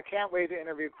 I can't wait to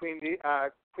interview Queen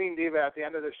Diva at the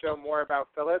end of the show more about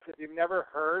Phyllis. If you've never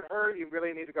heard her, you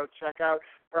really need to go check out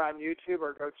her on YouTube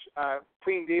or go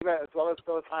Queen Diva as well as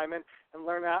Phyllis Hyman and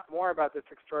learn out more about this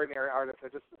extraordinary artist. I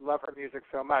just love her music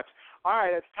so much. All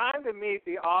right, it's time to meet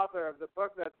the author of the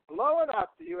book that's blowing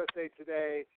up the USA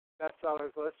Today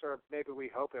bestsellers list, or maybe we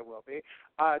hope it will be,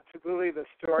 Tabouli, The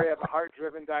Story of a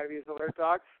Heart-Driven Diabetes Alert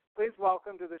Dog. Please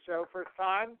welcome to the show, first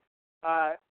time,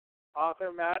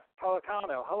 author Matt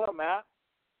Pelicano. Hello, Matt.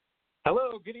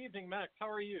 Hello, good evening, Max. How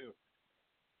are you?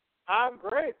 I'm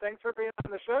great. Thanks for being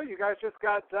on the show. You guys just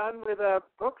got done with a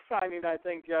book signing, I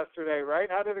think, yesterday, right?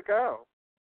 How did it go?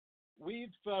 We've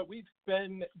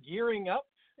been gearing up,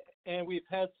 and we've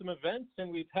had some events,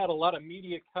 and we've had a lot of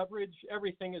media coverage.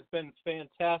 Everything has been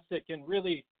fantastic, and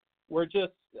really, we're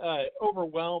just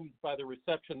overwhelmed by the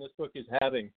reception this book is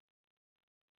having.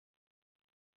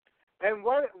 And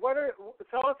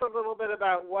tell us a little bit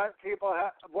about what people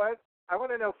have. I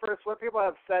want to know first what people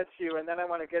have said to you, and then I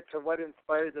want to get to what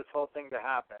inspired this whole thing to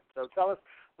happen. So tell us,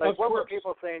 what were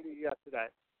people saying to you yesterday?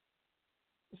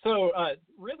 So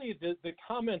really, the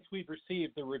comments we've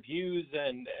received, the reviews,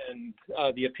 and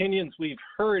the opinions we've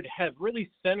heard have really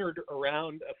centered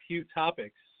around a few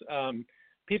topics.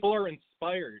 People are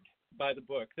inspired by the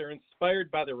book. They're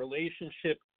inspired by the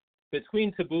relationship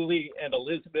between Tabouli and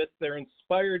Elizabeth. They're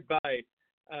inspired by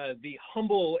the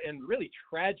humble and really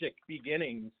tragic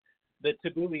beginnings that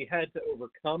Tabouli had to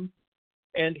overcome,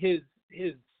 and his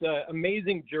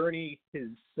amazing journey, his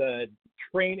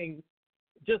training,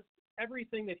 just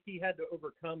everything that he had to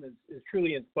overcome is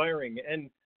truly inspiring. And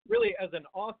really, as an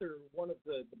author, one of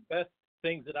the best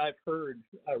things that I've heard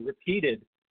repeated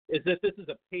is that this is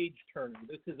a page turner.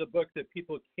 This is a book that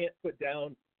people can't put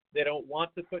down. They don't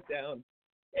want to put down.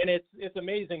 And it's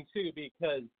amazing, too,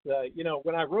 because,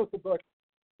 when I wrote the book,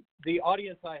 the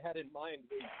audience I had in mind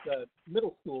was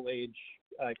middle school age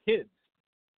kids.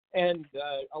 And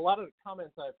a lot of the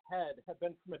comments I've had have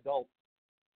been from adults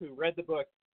who read the book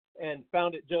and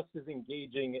found it just as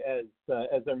engaging as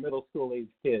their middle school age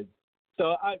kids.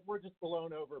 So we're just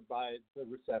blown over by the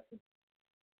reception.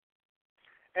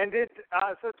 And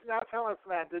so now tell us,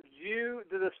 Matt, did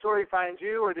the story find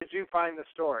you, or did you find the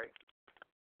story?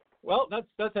 Well,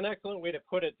 that's an excellent way to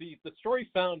put it. The story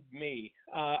found me.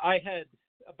 I had,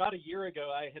 about a year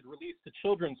ago, I had released a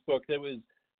children's book that was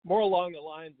more along the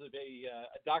lines of a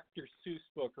Dr. Seuss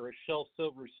book or a Shel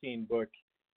Silverstein book.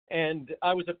 And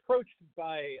I was approached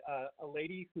by a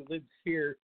lady who lives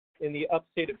here in the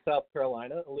upstate of South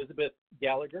Carolina, Elizabeth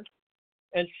Gallagher.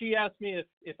 And she asked me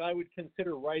if I would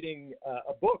consider writing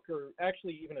a book, or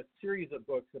actually even a series of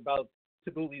books about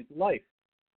Tabouli's life.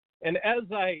 And as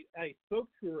I spoke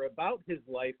to her about his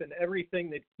life and everything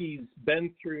that he's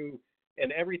been through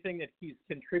and everything that he's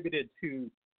contributed to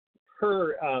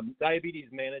her diabetes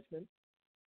management,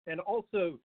 and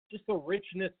also just the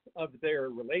richness of their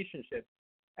relationship,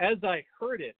 as I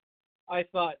heard it, I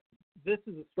thought, this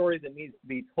is a story that needs to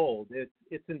be told.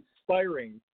 It's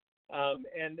inspiring.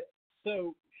 And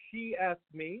so she asked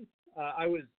me. I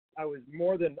was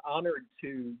more than honored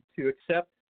to accept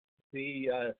the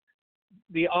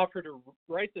offer to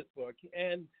write this book.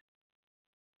 And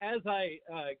as I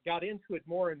got into it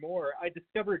more and more, I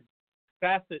discovered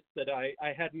facets that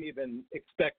I hadn't even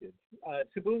expected.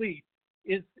 Tabouli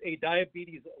is a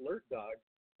diabetes alert dog,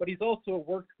 but he's also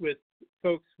worked with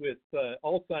folks with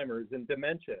Alzheimer's and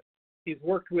dementia. He's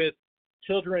worked with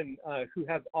children who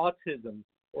have autism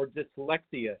or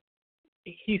dyslexia.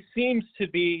 He seems to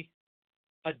be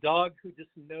a dog who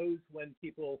just knows when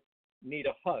people need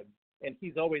a hug, and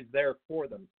he's always there for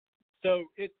them. So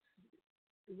it's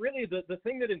really the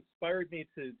thing that inspired me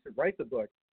to write the book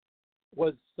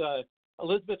was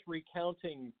Elizabeth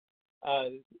recounting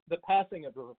the passing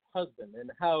of her husband, and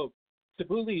how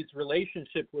Tabouli's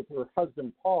relationship with her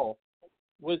husband, Paul,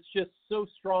 was just so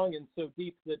strong and so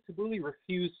deep that Tabouli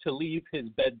refused to leave his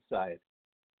bedside.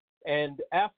 And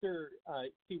after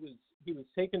he was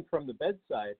taken from the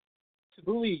bedside,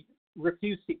 Tabouli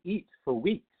refused to eat for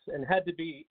weeks and had to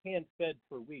be hand-fed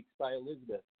for weeks by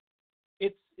Elizabeth.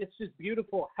 It's just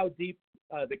beautiful how deep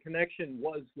the connection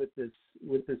was with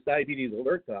this diabetes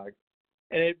alert dog,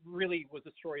 and it really was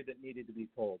a story that needed to be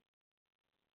told.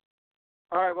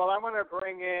 All right, well, I want to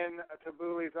bring in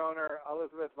Tabouli's owner,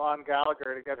 Elizabeth Vaughan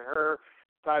Gallagher, to get her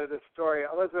side of the story.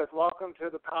 Elizabeth, welcome to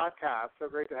the podcast. So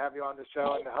great to have you on the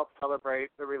show and to help celebrate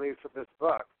the release of this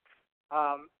book.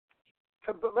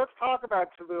 Let's talk about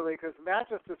Tabouli, because Matt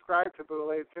just described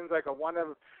Tabouli. It seems like a one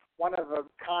of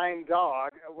a kind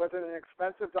dog. Was it an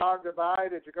expensive dog to buy?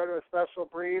 Did you go to a special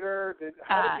breeder?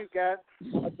 How did you get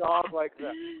a dog like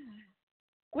this?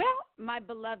 Well, my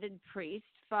beloved priest,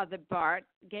 Father Bart,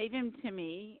 gave him to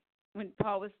me when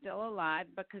Paul was still alive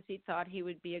because he thought he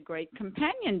would be a great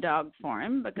companion dog for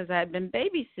him, because I had been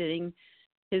babysitting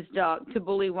his dog,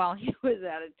 Tabouli, while he was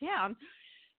out of town.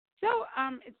 So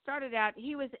it started out,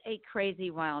 he was a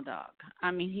crazy wild dog.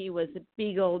 I mean, he was a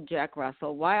big old Jack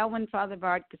Russell. Wild when Father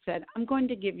Bart said, I'm going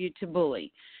to give you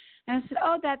Tabouli. And I said,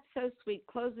 oh, that's so sweet.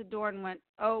 Closed the door and went,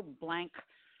 oh, blank.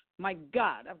 My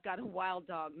God, I've got a wild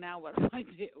dog. Now what do I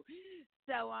do?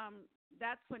 So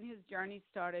that's when his journey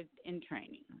started in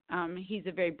training. He's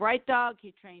a very bright dog.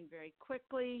 He trained very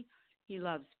quickly. He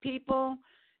loves people.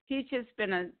 He's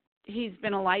been a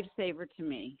lifesaver to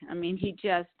me. I mean, he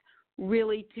just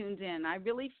really tunes in. I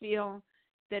really feel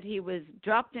that he was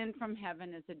dropped in from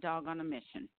heaven as a dog on a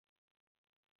mission.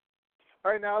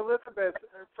 All right, now, Elizabeth,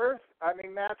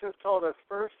 Matt just told us,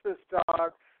 first this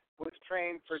dog was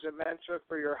trained for dementia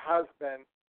for your husband.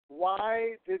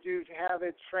 Why did you have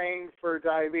it trained for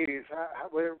diabetes?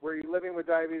 Were you living with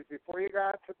diabetes before you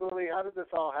got Tabouli? How did this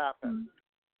all happen?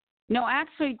 No,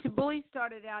 actually, Tabouli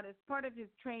started out as part of his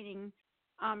training.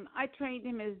 I trained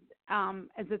him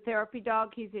as a therapy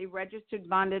dog. He's a registered,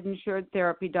 bonded, insured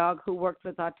therapy dog who worked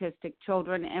with autistic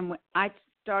children, and I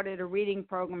started a reading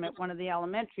program at one of the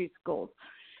elementary schools.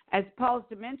 As Paul's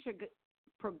dementia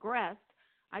progressed,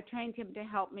 I trained him to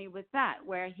help me with that,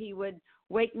 where he would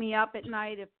wake me up at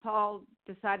night if Paul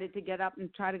decided to get up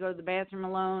and try to go to the bathroom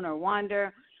alone or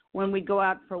wander. When we go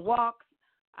out for walks,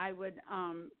 I would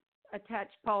attach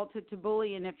Paul to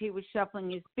Tabouli, and if he was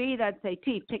shuffling his feet, I'd say,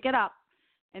 T, pick it up.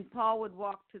 And Paul would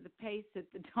walk to the pace that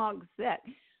the dog set.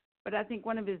 But I think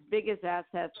one of his biggest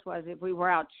assets was if we were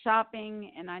out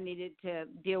shopping and I needed to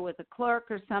deal with a clerk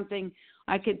or something,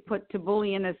 I could put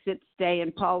Tabouli in a sit-stay,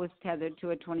 and Paul was tethered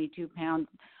to a 22-pound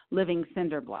living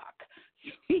cinder block.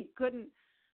 He couldn't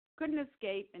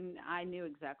escape, and I knew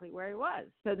exactly where he was.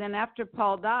 So then after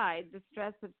Paul died, the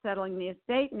stress of settling the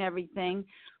estate and everything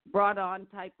brought on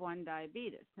type 1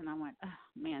 diabetes. And I went,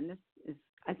 oh, man,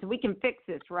 I said, we can fix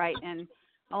this, right? And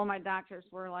All my doctors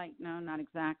were like, no, not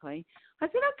exactly. I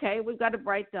said, okay, we've got a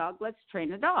bright dog. Let's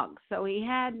train a dog. So he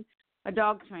had a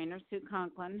dog trainer, Sue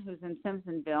Conklin, who's in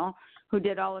Simpsonville, who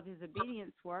did all of his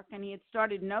obedience work, and he had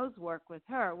started nose work with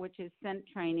her, which is scent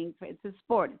training. It's a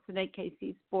sport. It's an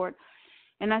AKC sport.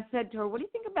 And I said to her, what do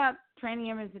you think about training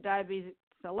him as a diabetes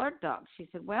alert dog? She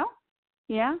said, well,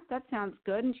 yeah, that sounds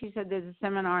good. And she said, there's a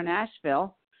seminar in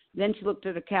Asheville. Then she looked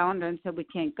at her calendar and said, we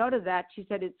can't go to that. She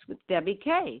said, it's with Debbie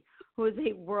Kay, who is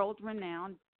a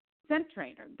world-renowned scent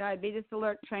trainer, diabetes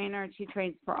alert trainer, and she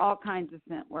trains for all kinds of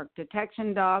scent work,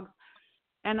 detection dogs.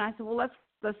 And I said, well,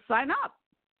 let's sign up.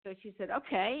 So she said,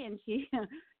 okay. And she said,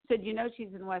 she's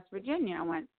in West Virginia. I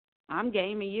went, I'm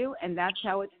game of you. And that's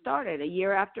how it started. A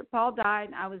year after Paul died,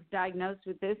 I was diagnosed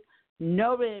with this.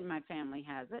 Nobody in my family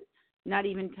has it, not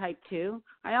even type 2.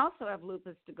 I also have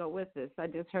lupus to go with this. I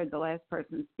just heard the last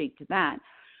person speak to that.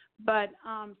 But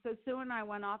so Sue and I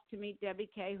went off to meet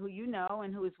Debbie Kay, who you know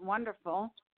and who is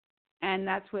wonderful. And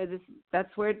that's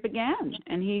where it began.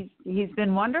 And he's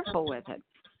been wonderful with it.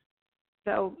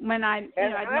 So when I'd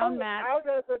known that. What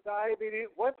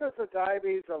does a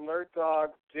diabetes alert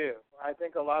dog do? I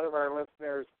think a lot of our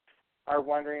listeners are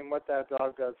wondering what that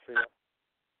dog does for you.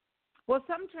 Well,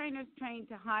 some trainers train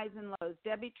to highs and lows.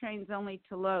 Debbie trains only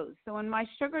to lows. So when my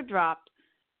sugar drops,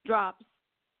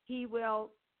 he will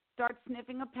start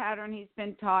sniffing a pattern he's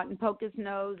been taught and poke his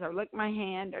nose or lick my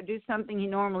hand or do something he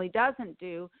normally doesn't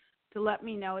do to let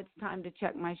me know it's time to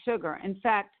check my sugar. In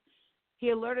fact, he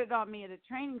alerted on me at a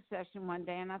training session one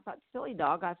day, and I thought, silly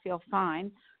dog, I feel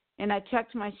fine. And I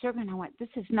checked my sugar, and I went, this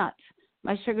is nuts.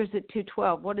 My sugar's at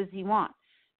 212. What does he want?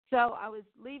 So I was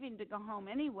leaving to go home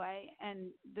anyway, and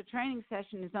the training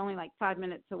session is only like 5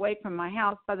 minutes away from my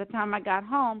house. By the time I got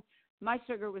home, my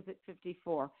sugar was at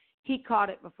 54. He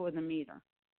caught it before the meter.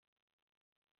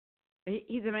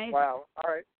 He's amazing. Wow.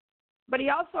 All right. But he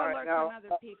also alerts on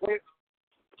other people. Wait.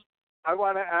 I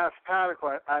want to ask Matt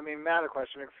a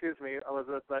question,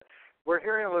 Elizabeth, but we're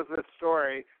hearing Elizabeth's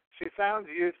story. She sounds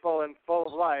youthful and full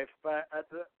of life, but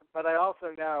I also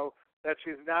know that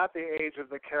she's not the age of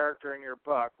the character in your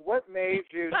book. What made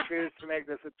you choose to make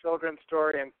this a children's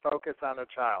story and focus on a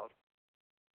child?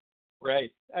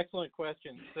 Right. Excellent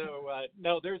question. So,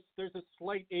 no, there's a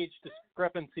slight age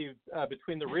discrepancy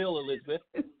between the real Elizabeth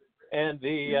and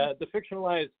the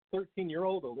fictionalized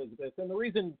 13-year-old Elizabeth. And the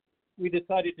reason we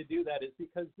decided to do that is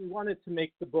because we wanted to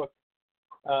make the book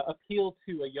appeal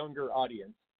to a younger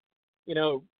audience.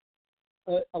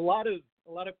 A lot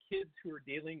of kids who are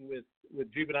dealing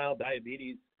with juvenile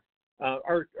diabetes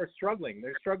are struggling.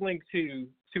 They're struggling to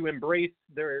embrace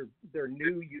their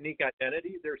new unique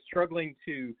identity. They're struggling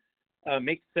to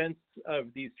make sense of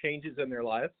these changes in their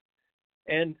lives.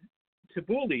 And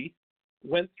Tabouli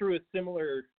went through a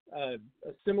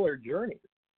similar journey.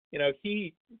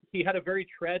 He had a very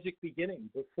tragic beginning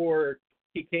before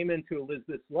he came into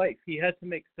Elizabeth's life. He had to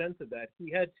make sense of that. He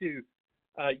had to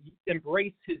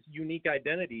embrace his unique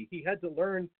identity. He had to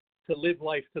learn to live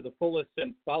life to the fullest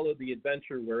and follow the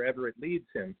adventure wherever it leads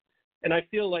him. And I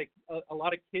feel like a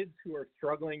lot of kids who are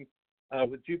struggling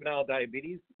with juvenile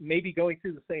diabetes may be going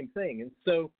through the same thing. And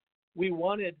so we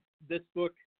wanted this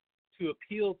book to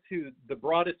appeal to the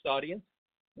broadest audience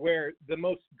where the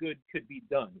most good could be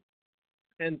done.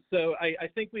 And so I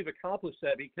think we've accomplished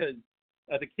that because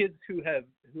the kids who have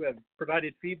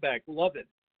provided feedback love it,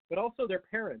 but also their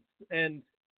parents and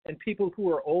people who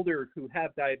are older who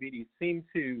have diabetes seem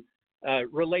to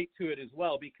relate to it as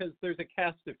well, because there's a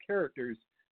cast of characters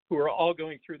who are all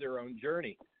going through their own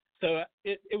journey. So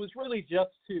it was really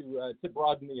just to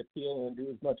broaden the appeal and do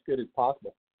as much good as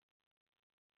possible.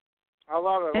 I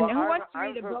love it. And well, who wants to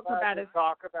I'm read a so book glad about to it?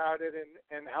 talk about it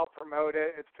and help promote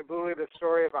it. It's Tabouli, the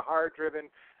story of a hard-driven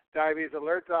diabetes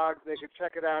alert dog. They could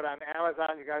check it out on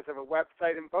Amazon. You guys have a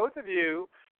website, and both of you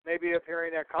may be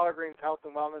appearing at Collard Greens Health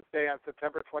and Wellness Day on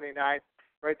September 29th,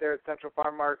 right there at Central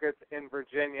Farm Market in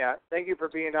Virginia. Thank you for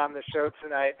being on the show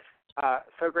tonight.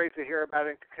 So great to hear about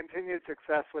it. Continued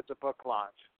success with the book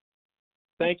launch.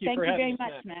 Thank you for having us. Thank you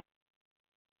very much, Matt.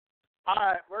 All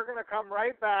right, we're going to come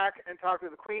right back and talk to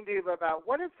the Queen Diva about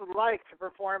what it's like to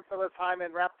perform Phyllis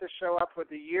Hyman, wrap this show up with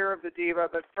the Year of the Diva.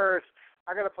 But first,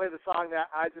 I'm going to play the song that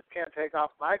I just can't take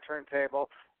off my turntable,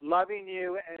 Loving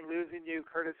You and Losing You,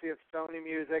 courtesy of SONY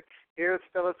Music. Here's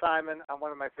Phyllis Hyman on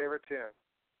one of my favorite tunes.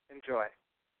 Enjoy.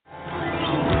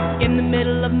 In the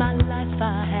middle of my life,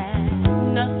 I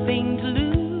had nothing to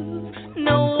lose,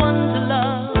 no one to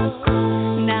love.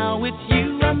 Now it's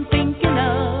you I'm thinking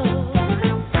of.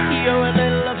 You're a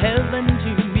little of heaven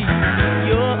to me.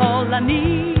 You're all I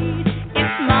need.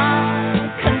 It's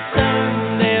my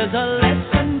concern. There's a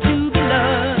lesson to be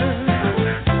learned.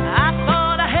 I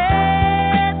thought I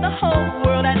had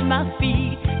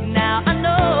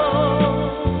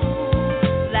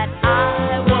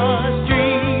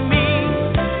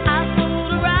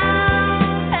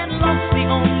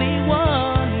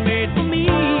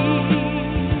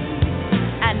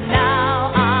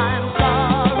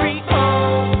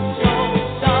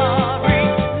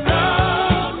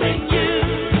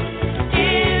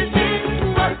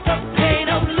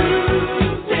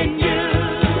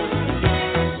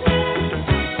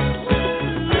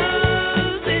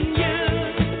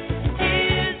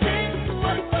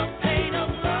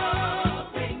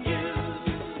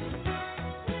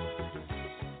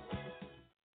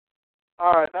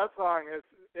All right, that song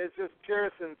is just pure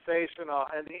sensational,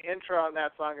 and the intro on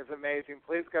that song is amazing.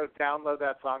 Please go download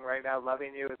that song right now,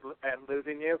 Loving You and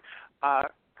Losing You,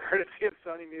 courtesy of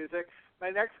Sony Music.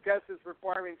 My next guest is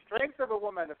performing Strength of a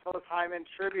Woman, a Phyllis Hyman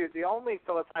tribute, the only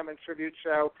Phyllis Hyman tribute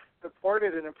show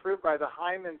supported and approved by the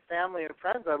Hyman family and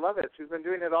friends. I love it. She's been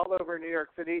doing it all over New York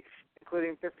City,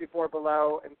 including 54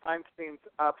 Below and Feinstein's.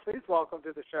 Please welcome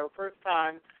to the show, first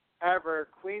time ever,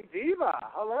 Queen Diva.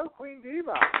 Hello, Queen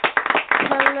Diva.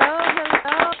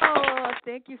 Hello.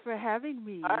 Thank you for having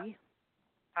me.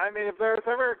 I mean, if there's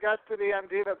ever a guest to be on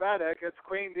Diva Bedick, it's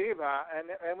Queen Diva,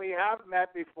 and we have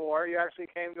met before. You actually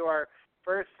came to our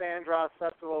first Sandross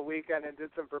Festival weekend and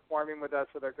did some performing with us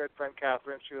with our good friend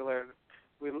Catherine Schuler.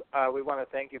 We want to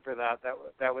thank you for that.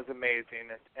 That was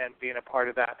amazing and being a part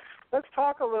of that. Let's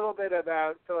talk a little bit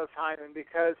about Phyllis Hyman,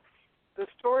 because the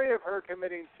story of her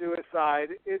committing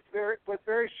suicide was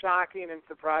very shocking and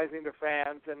surprising to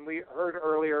fans, and we heard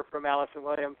earlier from Alyson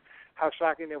Williams how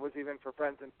shocking it was even for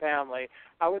friends and family.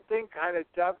 I would think, kind of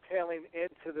dovetailing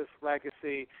into this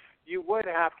legacy, you would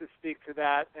have to speak to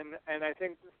that, and I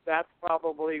think that's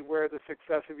probably where the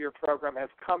success of your program has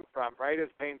come from, right, is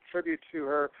paying tribute to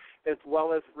her as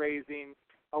well as raising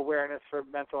awareness for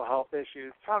mental health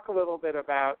issues. Talk a little bit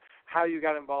about how you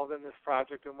got involved in this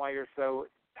project and why you're so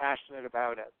passionate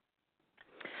about it.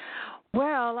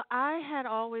 Well, I had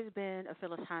always been a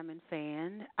Phyllis Hyman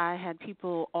fan. I had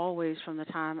people always from the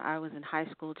time I was in high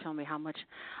school tell me how much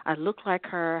I look like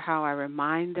her, how I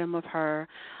remind them of her.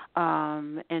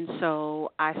 And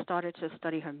so I started to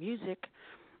study her music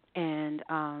and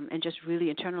just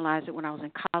really internalize it when I was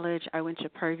in college. I went to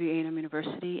Prairie View A&M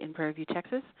University in Prairie View,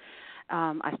 Texas.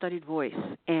 I studied voice,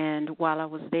 and while I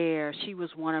was there, she was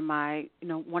one of my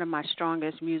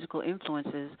strongest musical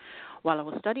influences while I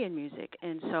was studying music.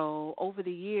 And so over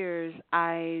the years,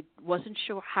 I wasn't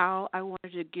sure how I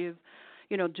wanted to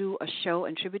do a show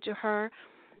and tribute to her.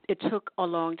 It took a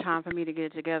long time for me to get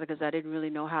it together because I didn't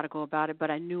really know how to go about it,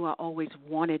 but I knew I always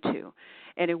wanted to.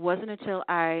 And it wasn't until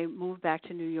I moved back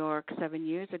to New York 7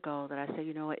 years ago that I said,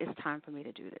 you know what, it's time for me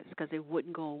to do this, because it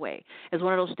wouldn't go away. It's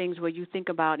one of those things where you think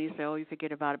about it and you say, oh, you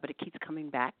forget about it, but it keeps coming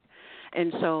back.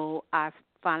 And so I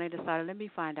finally decided, let me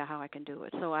find out how I can do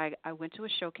it. So I went to a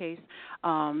showcase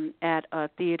at a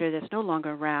theater that's no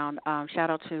longer around. Shout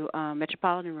out to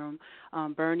Metropolitan Room,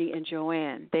 Bernie and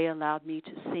Joanne. They allowed me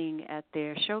to sing at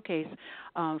their showcase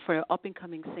for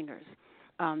up-and-coming singers.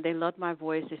 They loved my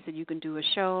voice. They said, you can do a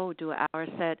show, do an hour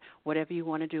set, whatever you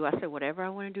want to do. I said, whatever I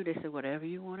want to do. They said, whatever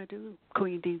you want to do,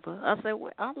 Queen Diva. I said,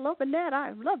 well, I'm loving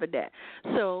that.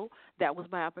 So that was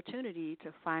my opportunity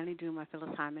to finally do my Phyllis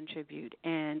Hyman tribute.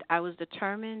 And I was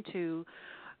determined to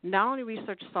not only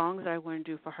research songs that I wanted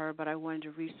to do for her, but I wanted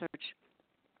to research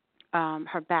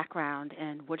her background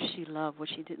and what she loved, what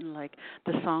she didn't like,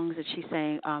 the songs that she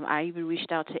sang. I even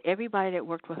reached out to everybody that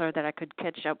worked with her that I could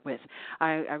catch up with.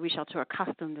 I reached out to her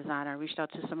costume designer. I reached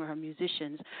out to some of her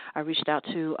musicians. I reached out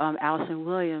to Alyson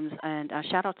Williams, and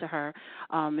shout out to her.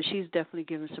 She's definitely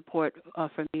given support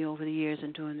for me over the years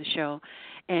in doing the show.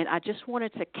 And I just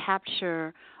wanted to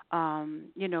capture,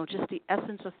 just the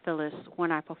essence of Phyllis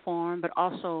when I perform, but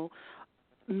also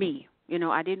me.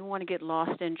 I didn't want to get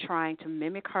lost in trying to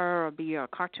mimic her or be a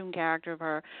cartoon character of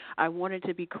her. I wanted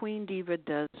to be Queen Diva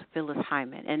does Phyllis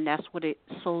Hyman, and that's what it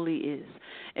solely is.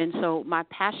 And so my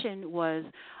passion was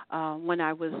when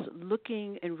I was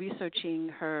looking and researching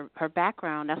her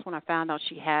background, that's when I found out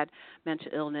she had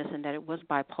mental illness and that it was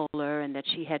bipolar and that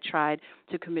she had tried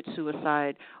to commit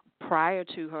suicide prior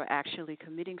to her actually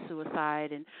committing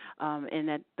suicide, and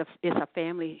that it's a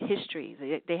family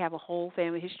history. They have a whole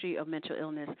family history of mental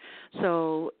illness.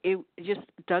 So it just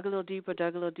dug a little deeper.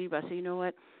 I said, you know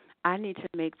what? I need to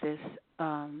make this,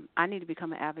 I need to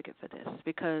become an advocate for this,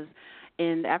 because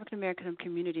in the African American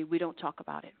community, we don't talk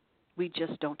about it. We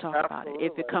just don't talk about it.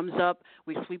 If it comes up,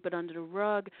 we sweep it under the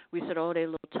rug. We said, oh, they're a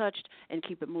little touched, and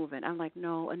keep it moving. I'm like,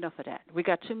 no, enough of that. We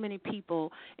got too many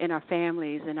people in our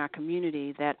families, in our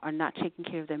community, that are not taking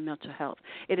care of their mental health.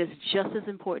 It is just as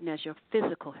important as your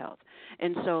physical health.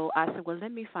 And so I said, well,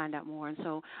 let me find out more. And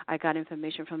so I got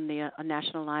information from the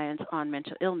National Alliance on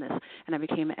Mental Illness, and I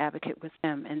became an advocate with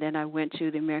them. And then I went to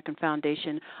the American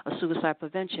Foundation of Suicide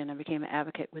Prevention. I became an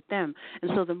advocate with them.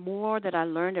 And so the more that I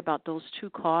learned about those two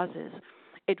causes,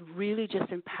 it really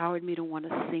just empowered me to want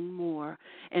to sing more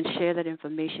and share that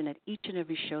information at each and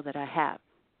every show that I have.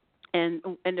 And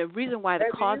the reason why the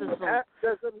cause is so...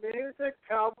 Does her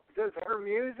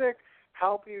music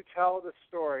help you tell the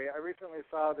story? I recently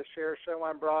saw the Cher show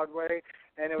on Broadway,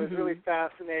 and it was really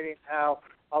fascinating how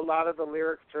a lot of the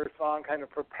lyrics to her song kind of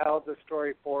propelled the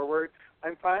story forward.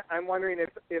 I'm wondering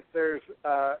if there's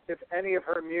if any of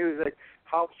her music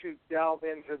helps you delve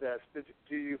into this.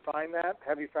 Do you find that?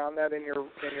 Have you found that in your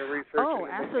research? Oh,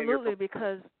 absolutely,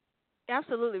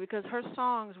 because her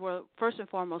songs were first and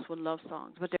foremost were love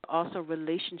songs, but they're also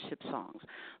relationship songs.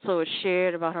 So it's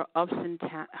shared about her ups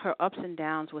and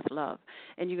downs with love,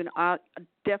 and you can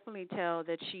definitely tell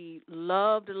that she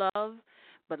loved love,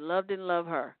 but love didn't love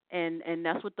her, and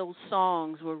that's what those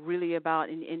songs were really about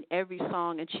in every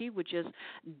song. And she would just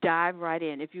dive right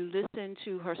in. If you listen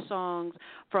to her songs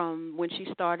from when she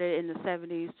started in the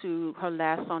 70s to her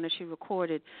last song that she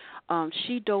recorded,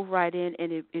 she dove right in,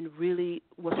 and it really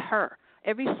was her.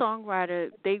 Every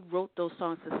songwriter, they wrote those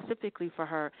songs specifically for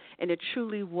her, and it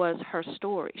truly was her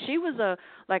story. She was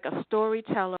like a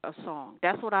storyteller of song.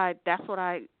 That's what I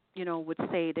would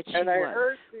say that she was. And I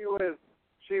heard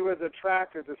she was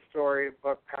attracted to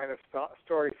storybook kind of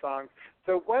story songs.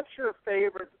 So what's your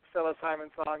favorite Phyllis Hyman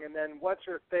song, and then what's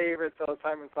your favorite Phyllis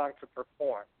Hyman song to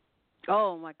perform?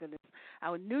 Oh, my goodness.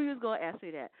 I knew you was going to ask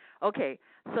me that. Okay,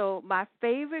 so my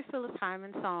favorite Phyllis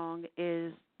Hyman song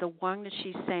is the one that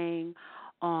she sang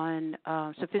on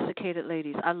Sophisticated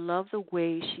Ladies. I love the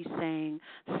way she sang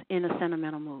In a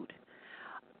Sentimental Mood.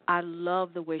 I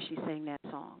love the way she sang that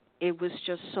song. It was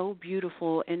just so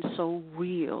beautiful and so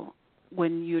real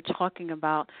when you're talking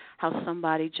about how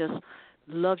somebody just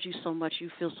loves you so much you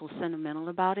feel so sentimental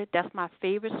about it. That's my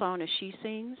favorite song that she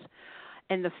sings.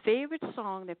 And the favorite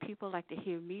song that people like to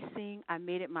hear me sing, I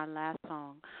made it my last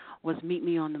song, was Meet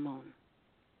Me on the Moon.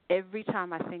 Every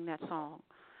time I sing that song,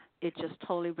 it just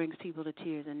totally brings people to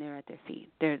tears, and they're at their feet.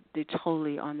 They're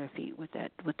totally on their feet with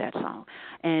that song.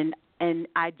 And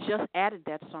I just added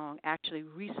that song actually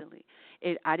recently.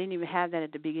 I didn't even have that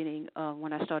at the beginning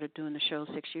when I started doing the show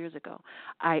 6 years ago.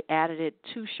 I added it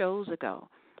 2 shows ago,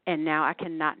 and now I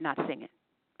cannot not sing it.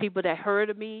 People that heard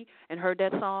of me and heard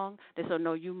that song, they said,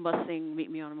 no, you must sing Meet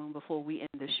Me on the Moon before we end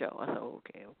the show. I said,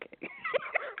 okay.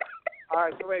 All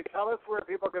right, so wait, tell us where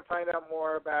people can find out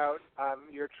more about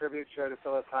your tribute show to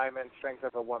Phyllis Hyman, Strength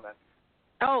of a Woman.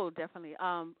 Oh, definitely.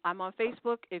 I'm on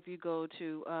Facebook. If you go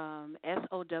to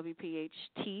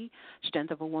SOWPHT,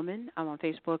 Strength of a Woman, I'm on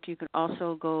Facebook. You can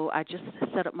also go, I just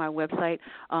set up my website.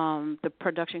 The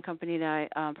production company that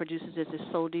I produces this is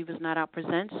Soul Divas Not Out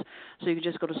Presents. So you can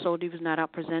just go to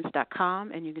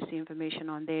souldivasnotoutpresents.com, and you can see information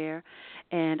on there.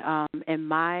 And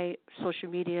my social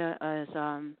media is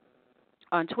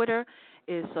on Twitter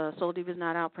is Soul Divas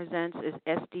Not Out Presents, is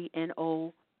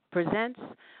SDNO Presents,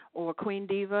 or Queen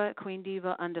Diva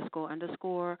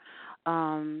 __.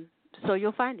 So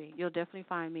you'll find me. You'll definitely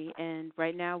find me. And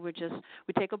right now we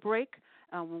take a break.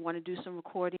 We want to do some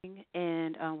recording,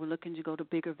 and we're looking to go to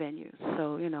bigger venues.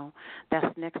 So,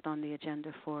 that's next on the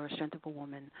agenda for Strength of a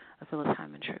Woman, a Phyllis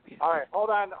Hyman tribute. All right, hold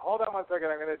on 1 second.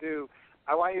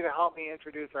 I want you to help me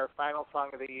introduce our final song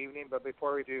of the evening, but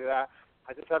before we do that,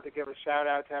 I just have to give a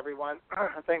shout-out to everyone.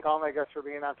 Thank all my guests for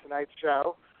being on tonight's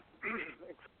show,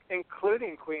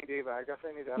 including Queen Diva. I guess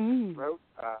I need to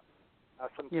have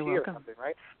some tea or something,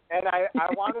 right? And I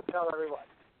want to tell everyone,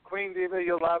 Queen Diva,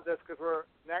 you'll love this because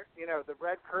the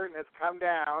red curtain has come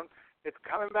down. It's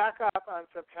coming back up on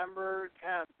September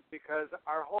 10th because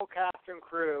our whole cast and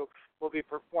crew will be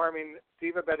performing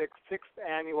Divabetic's 6th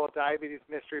annual Diabetes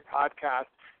Mystery Podcast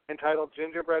entitled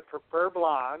Gingerbread Prefer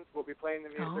Blondes. We'll be playing the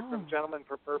music from Gentlemen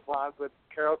Prefer Blondes with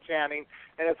Carol Channing.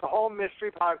 And it's a whole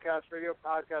mystery podcast, radio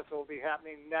podcast that will be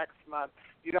happening next month.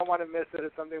 You don't want to miss it.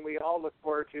 It's something we all look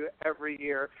forward to every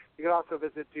year. You can also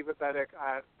visit Divabetic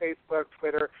on Facebook,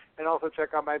 Twitter, and also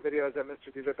check out my videos at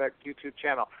Mr. Divabetic YouTube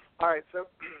channel. All right, so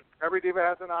every diva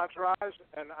has an entourage,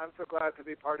 and I'm so glad to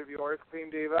be part of yours, Queen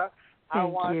Diva. I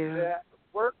want to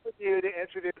work with you to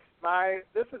introduce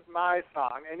this is my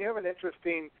song, and you have an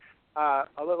interesting, a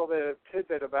little bit of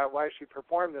tidbit about why she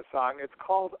performed this song. It's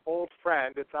called Old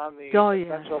Friend. It's on the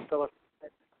Essential Phyllis.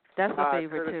 That's a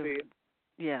favorite, too.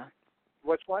 Yeah.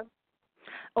 Which one?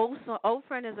 Old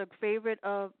Friend is a favorite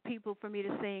of people for me to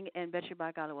sing, and Bet You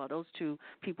by Gallagher. Those two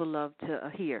people love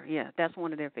to hear. Yeah, that's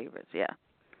one of their favorites, yeah.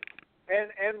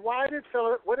 And what did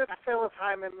Phyllis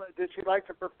Hyman, did she like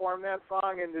to perform that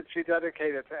song, and did she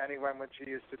dedicate it to anyone when she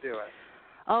used to do it?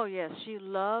 Oh, yes, she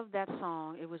loved that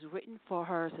song. It was written for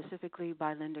her specifically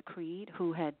by Linda Creed,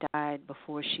 who had died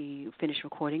before she finished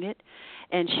recording it.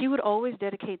 And she would always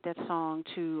dedicate that song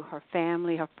to her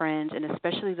family, her friends, and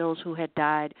especially those who had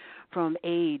died from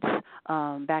AIDS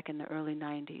back in the early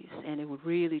 90s. And it would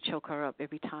really choke her up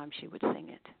every time she would sing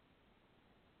it.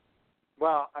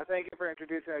 Well, I thank you for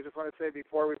introducing. I just want to say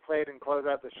before we played and close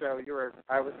out the show,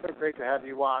 I was so great to have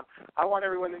you on. I want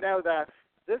everyone to know that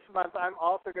this month, I'm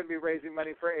also going to be raising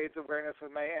money for AIDS awareness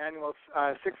with my annual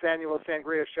 6th annual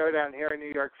Sangria Showdown here in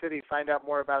New York City. Find out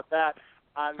more about that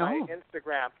on my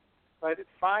Instagram. But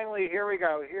finally, here we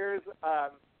go. Here's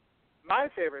my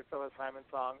favorite Phyllis Hyman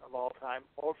song of all time,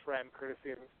 Old Friend,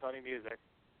 courtesy of SONY Music.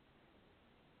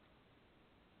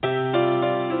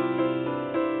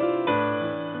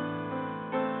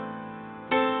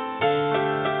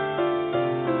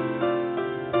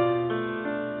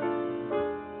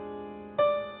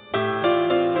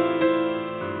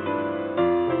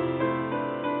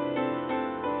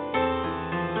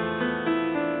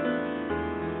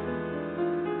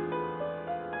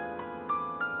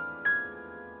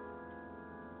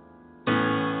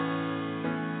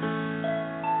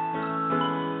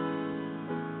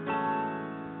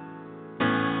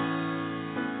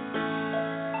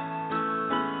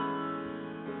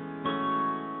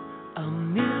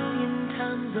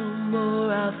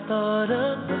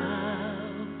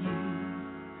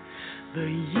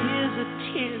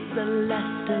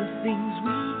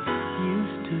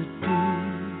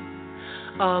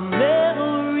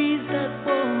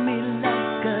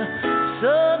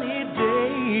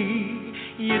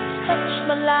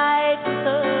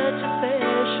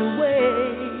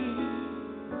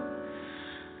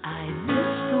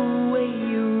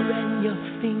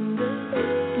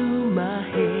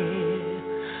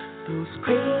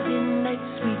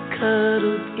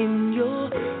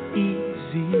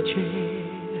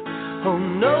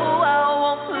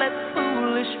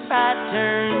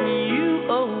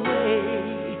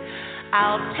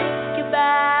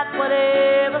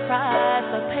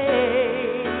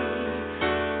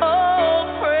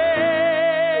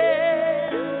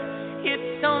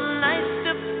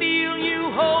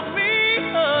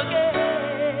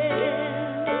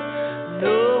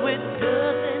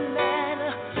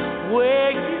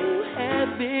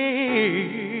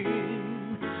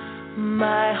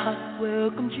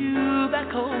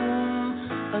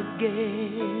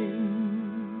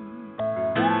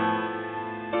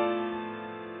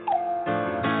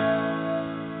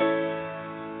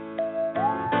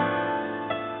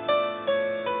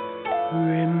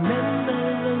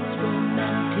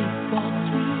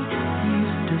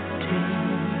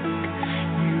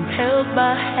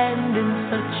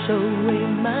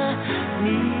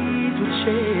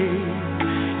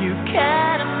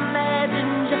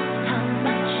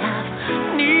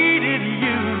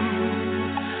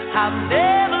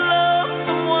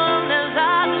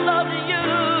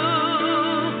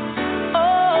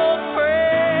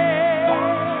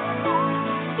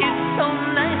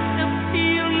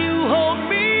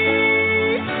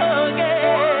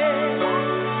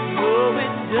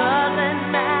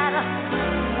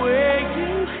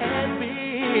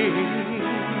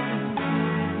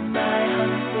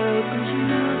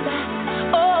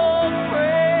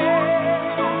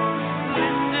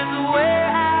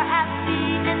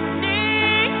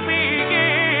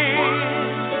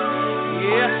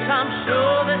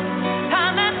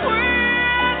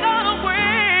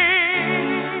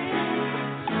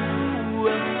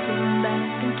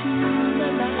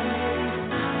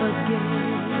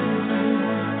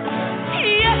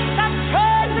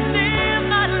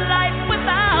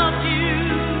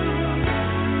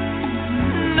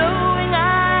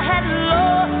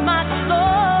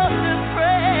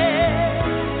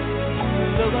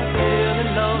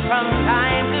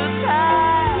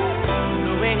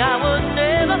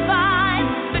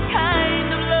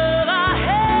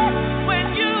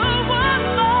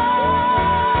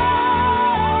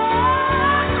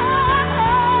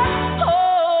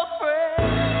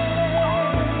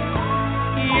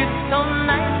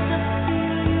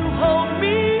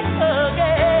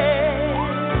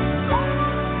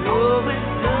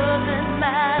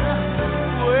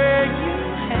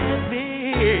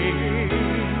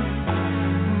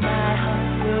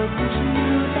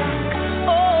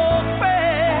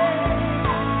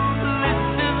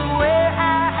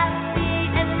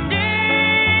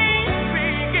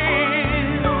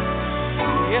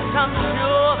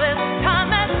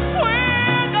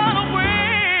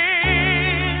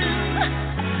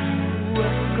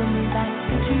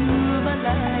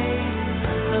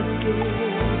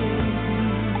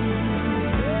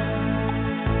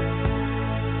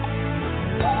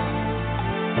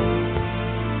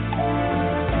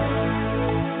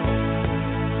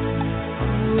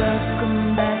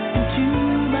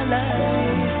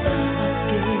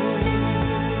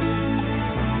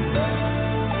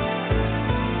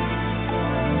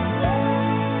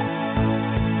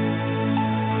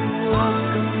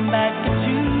 Welcome back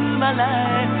into my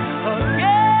life again.